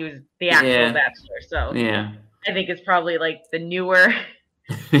 5, he was the actual Bachelor. So yeah, I think it's probably like the newer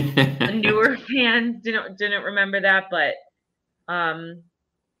fans didn't remember that. But,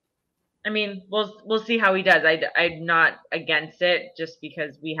 I mean, we'll see how he does. I'm not against it just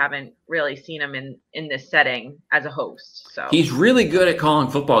because we haven't really seen him in this setting as a host. So he's really good at calling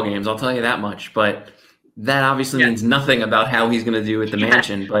football games. I'll tell you that much. But that obviously means nothing about how he's going to do at the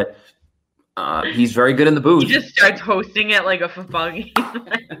mansion. But he's very good in the booth. He just starts hosting it like a football game.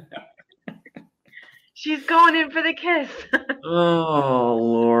 She's going in for the kiss. Oh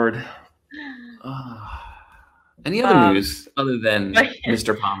Lord. Any other news other than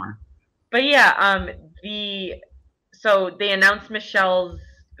Mr. Palmer? But yeah, so they announced Michelle's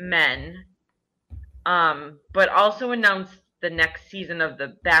men, but also announced the next season of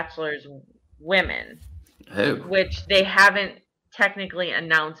The Bachelor's women, which they haven't technically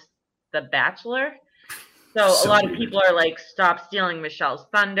announced The Bachelor. So a lot of people are like, stop stealing Michelle's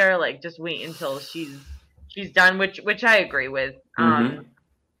thunder, like just wait until she's done, which I agree with.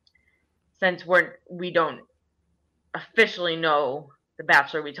 Since we don't officially know The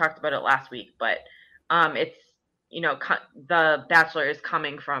Bachelor, we talked about it last week, but it's, The Bachelor is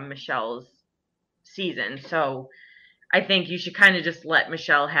coming from Michelle's season, so I think you should kind of just let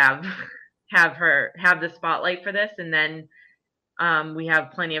Michelle have the spotlight for this, and then we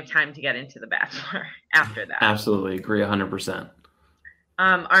have plenty of time to get into The Bachelor after that. Absolutely agree 100%.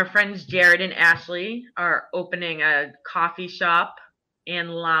 Our friends Jared and Ashley are opening a coffee shop and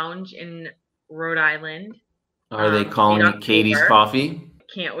lounge in Rhode Island. Are they calling it Katie's Coffee?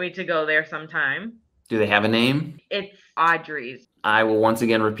 Can't wait to go there sometime. Do they have a name? It's Audrey's. I will once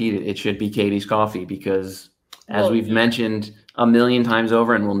again repeat it. It should be Katie's Coffee because, as we've mentioned a million times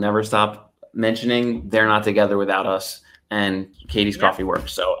over and we'll never stop mentioning, they're not together without us, and Katie's Coffee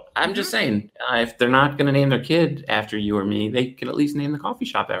works. So I'm just saying, if they're not going to name their kid after you or me, they can at least name the coffee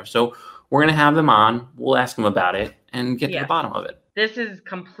shop there. So we're going to have them on. We'll ask them about it and get to the bottom of it. This is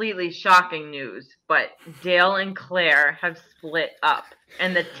completely shocking news, but Dale and Claire have split up,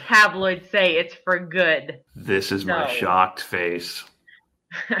 and the tabloids say it's for good. This is my shocked face.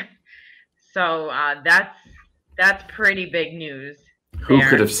 So that's pretty big news. Who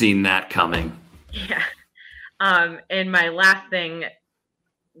could have seen that coming? Yeah. And my last thing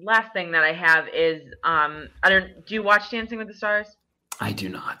that I have is do you watch Dancing with the Stars? I do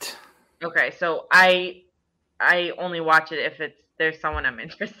not. Okay, so I only watch it if there's someone I'm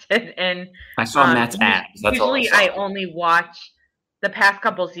interested in. I saw Matt's ads. That's usually all I only watch the past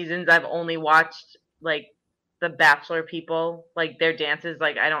couple seasons. I've only watched like the Bachelor people, like their dances.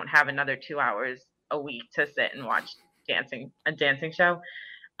 Like I don't have another 2 hours a week to sit and watch a dancing show.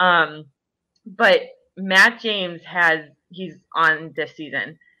 But Matt James he's on this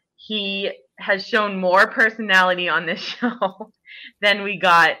season. He has shown more personality on this show than we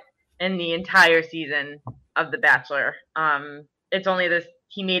got in the entire season of The Bachelor. It's only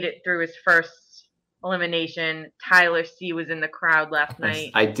he made it through his first elimination. Tyler C was in the crowd last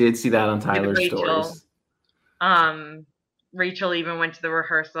night. I did see that on Tyler's stories. Rachel even went to the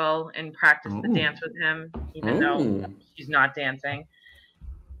rehearsal and practiced the dance with him, even though she's not dancing.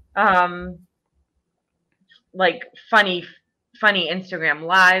 Like funny Instagram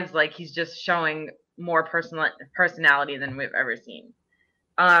lives, like he's just showing more personality than we've ever seen.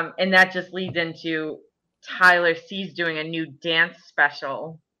 And that just leads into Tyler C's doing a new dance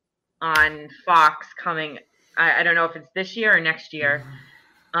special on Fox coming. I don't know if it's this year or next year.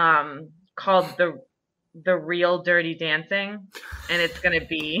 Called the Real Dirty Dancing, and it's gonna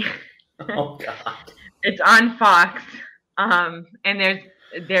be. Oh God! It's on Fox, and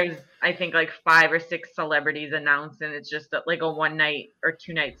there's I think like 5 or 6 celebrities announced, and it's just like a 1 night or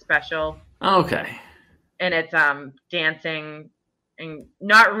 2 night special. Okay. And it's dancing. And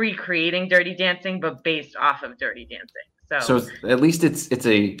not recreating Dirty Dancing, but based off of Dirty Dancing. So at least it's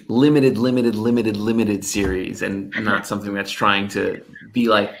a limited series, and not something that's trying to be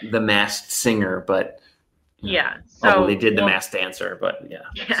like The Masked Singer. But yeah, although they did The Masked Dancer, but yeah.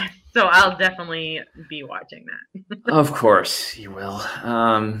 Yeah. So I'll definitely be watching that. Of course you will.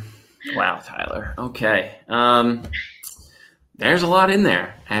 Wow, Tyler. Okay. There's a lot in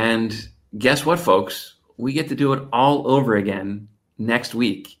there, and guess what, folks? We get to do it all over again next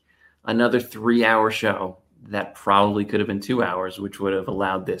week. Another 3-hour show that probably could have been 2 hours, which would have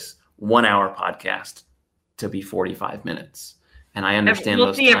allowed this 1 hour podcast to be 45 minutes. And I understand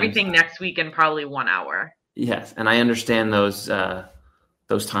we'll see everything next week in probably 1 hour. Yes. And I understand those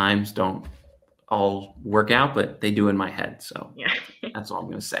times don't all work out, but they do in my head. So Yeah. that's all I'm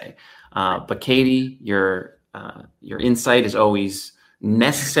going to say. But Katie, your insight is always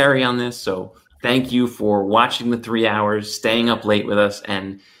necessary on this. So thank you for watching the 3 hours, staying up late with us,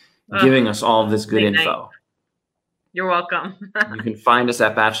 and giving us all of this good info. Night. You're welcome. You can find us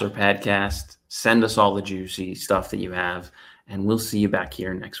at Bachelor Podcast. Send us all the juicy stuff that you have, and we'll see you back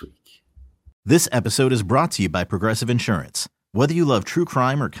here next week. This episode is brought to you by Progressive Insurance. Whether you love true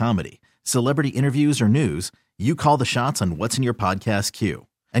crime or comedy, celebrity interviews or news, you call the shots on what's in your podcast queue.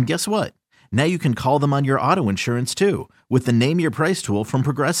 And guess what? Now you can call them on your auto insurance too with the Name Your Price tool from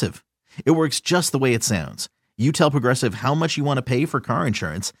Progressive. It works just the way it sounds. You tell Progressive how much you want to pay for car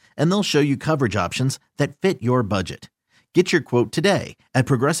insurance, and they'll show you coverage options that fit your budget. Get your quote today at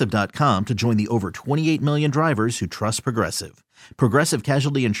Progressive.com to join the over 28 million drivers who trust Progressive. Progressive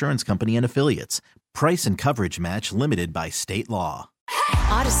Casualty Insurance Company and Affiliates. Price and coverage match limited by state law.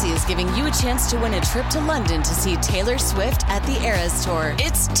 Odyssey is giving you a chance to win a trip to London to see Taylor Swift at the Eras Tour.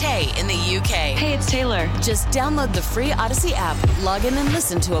 It's Tay in the UK. Hey, it's Taylor. Just download the free Odyssey app, log in and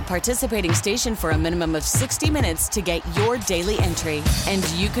listen to a participating station for a minimum of 60 minutes to get your daily entry. And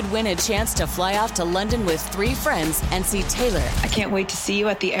you could win a chance to fly off to London with 3 friends and see Taylor. I can't wait to see you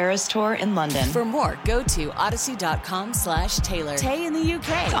at the Eras Tour in London. For more, go to odyssey.com/Taylor. Tay in the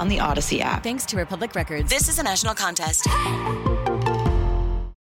UK. On the Odyssey app. Thanks to Republic Records. This is a national contest.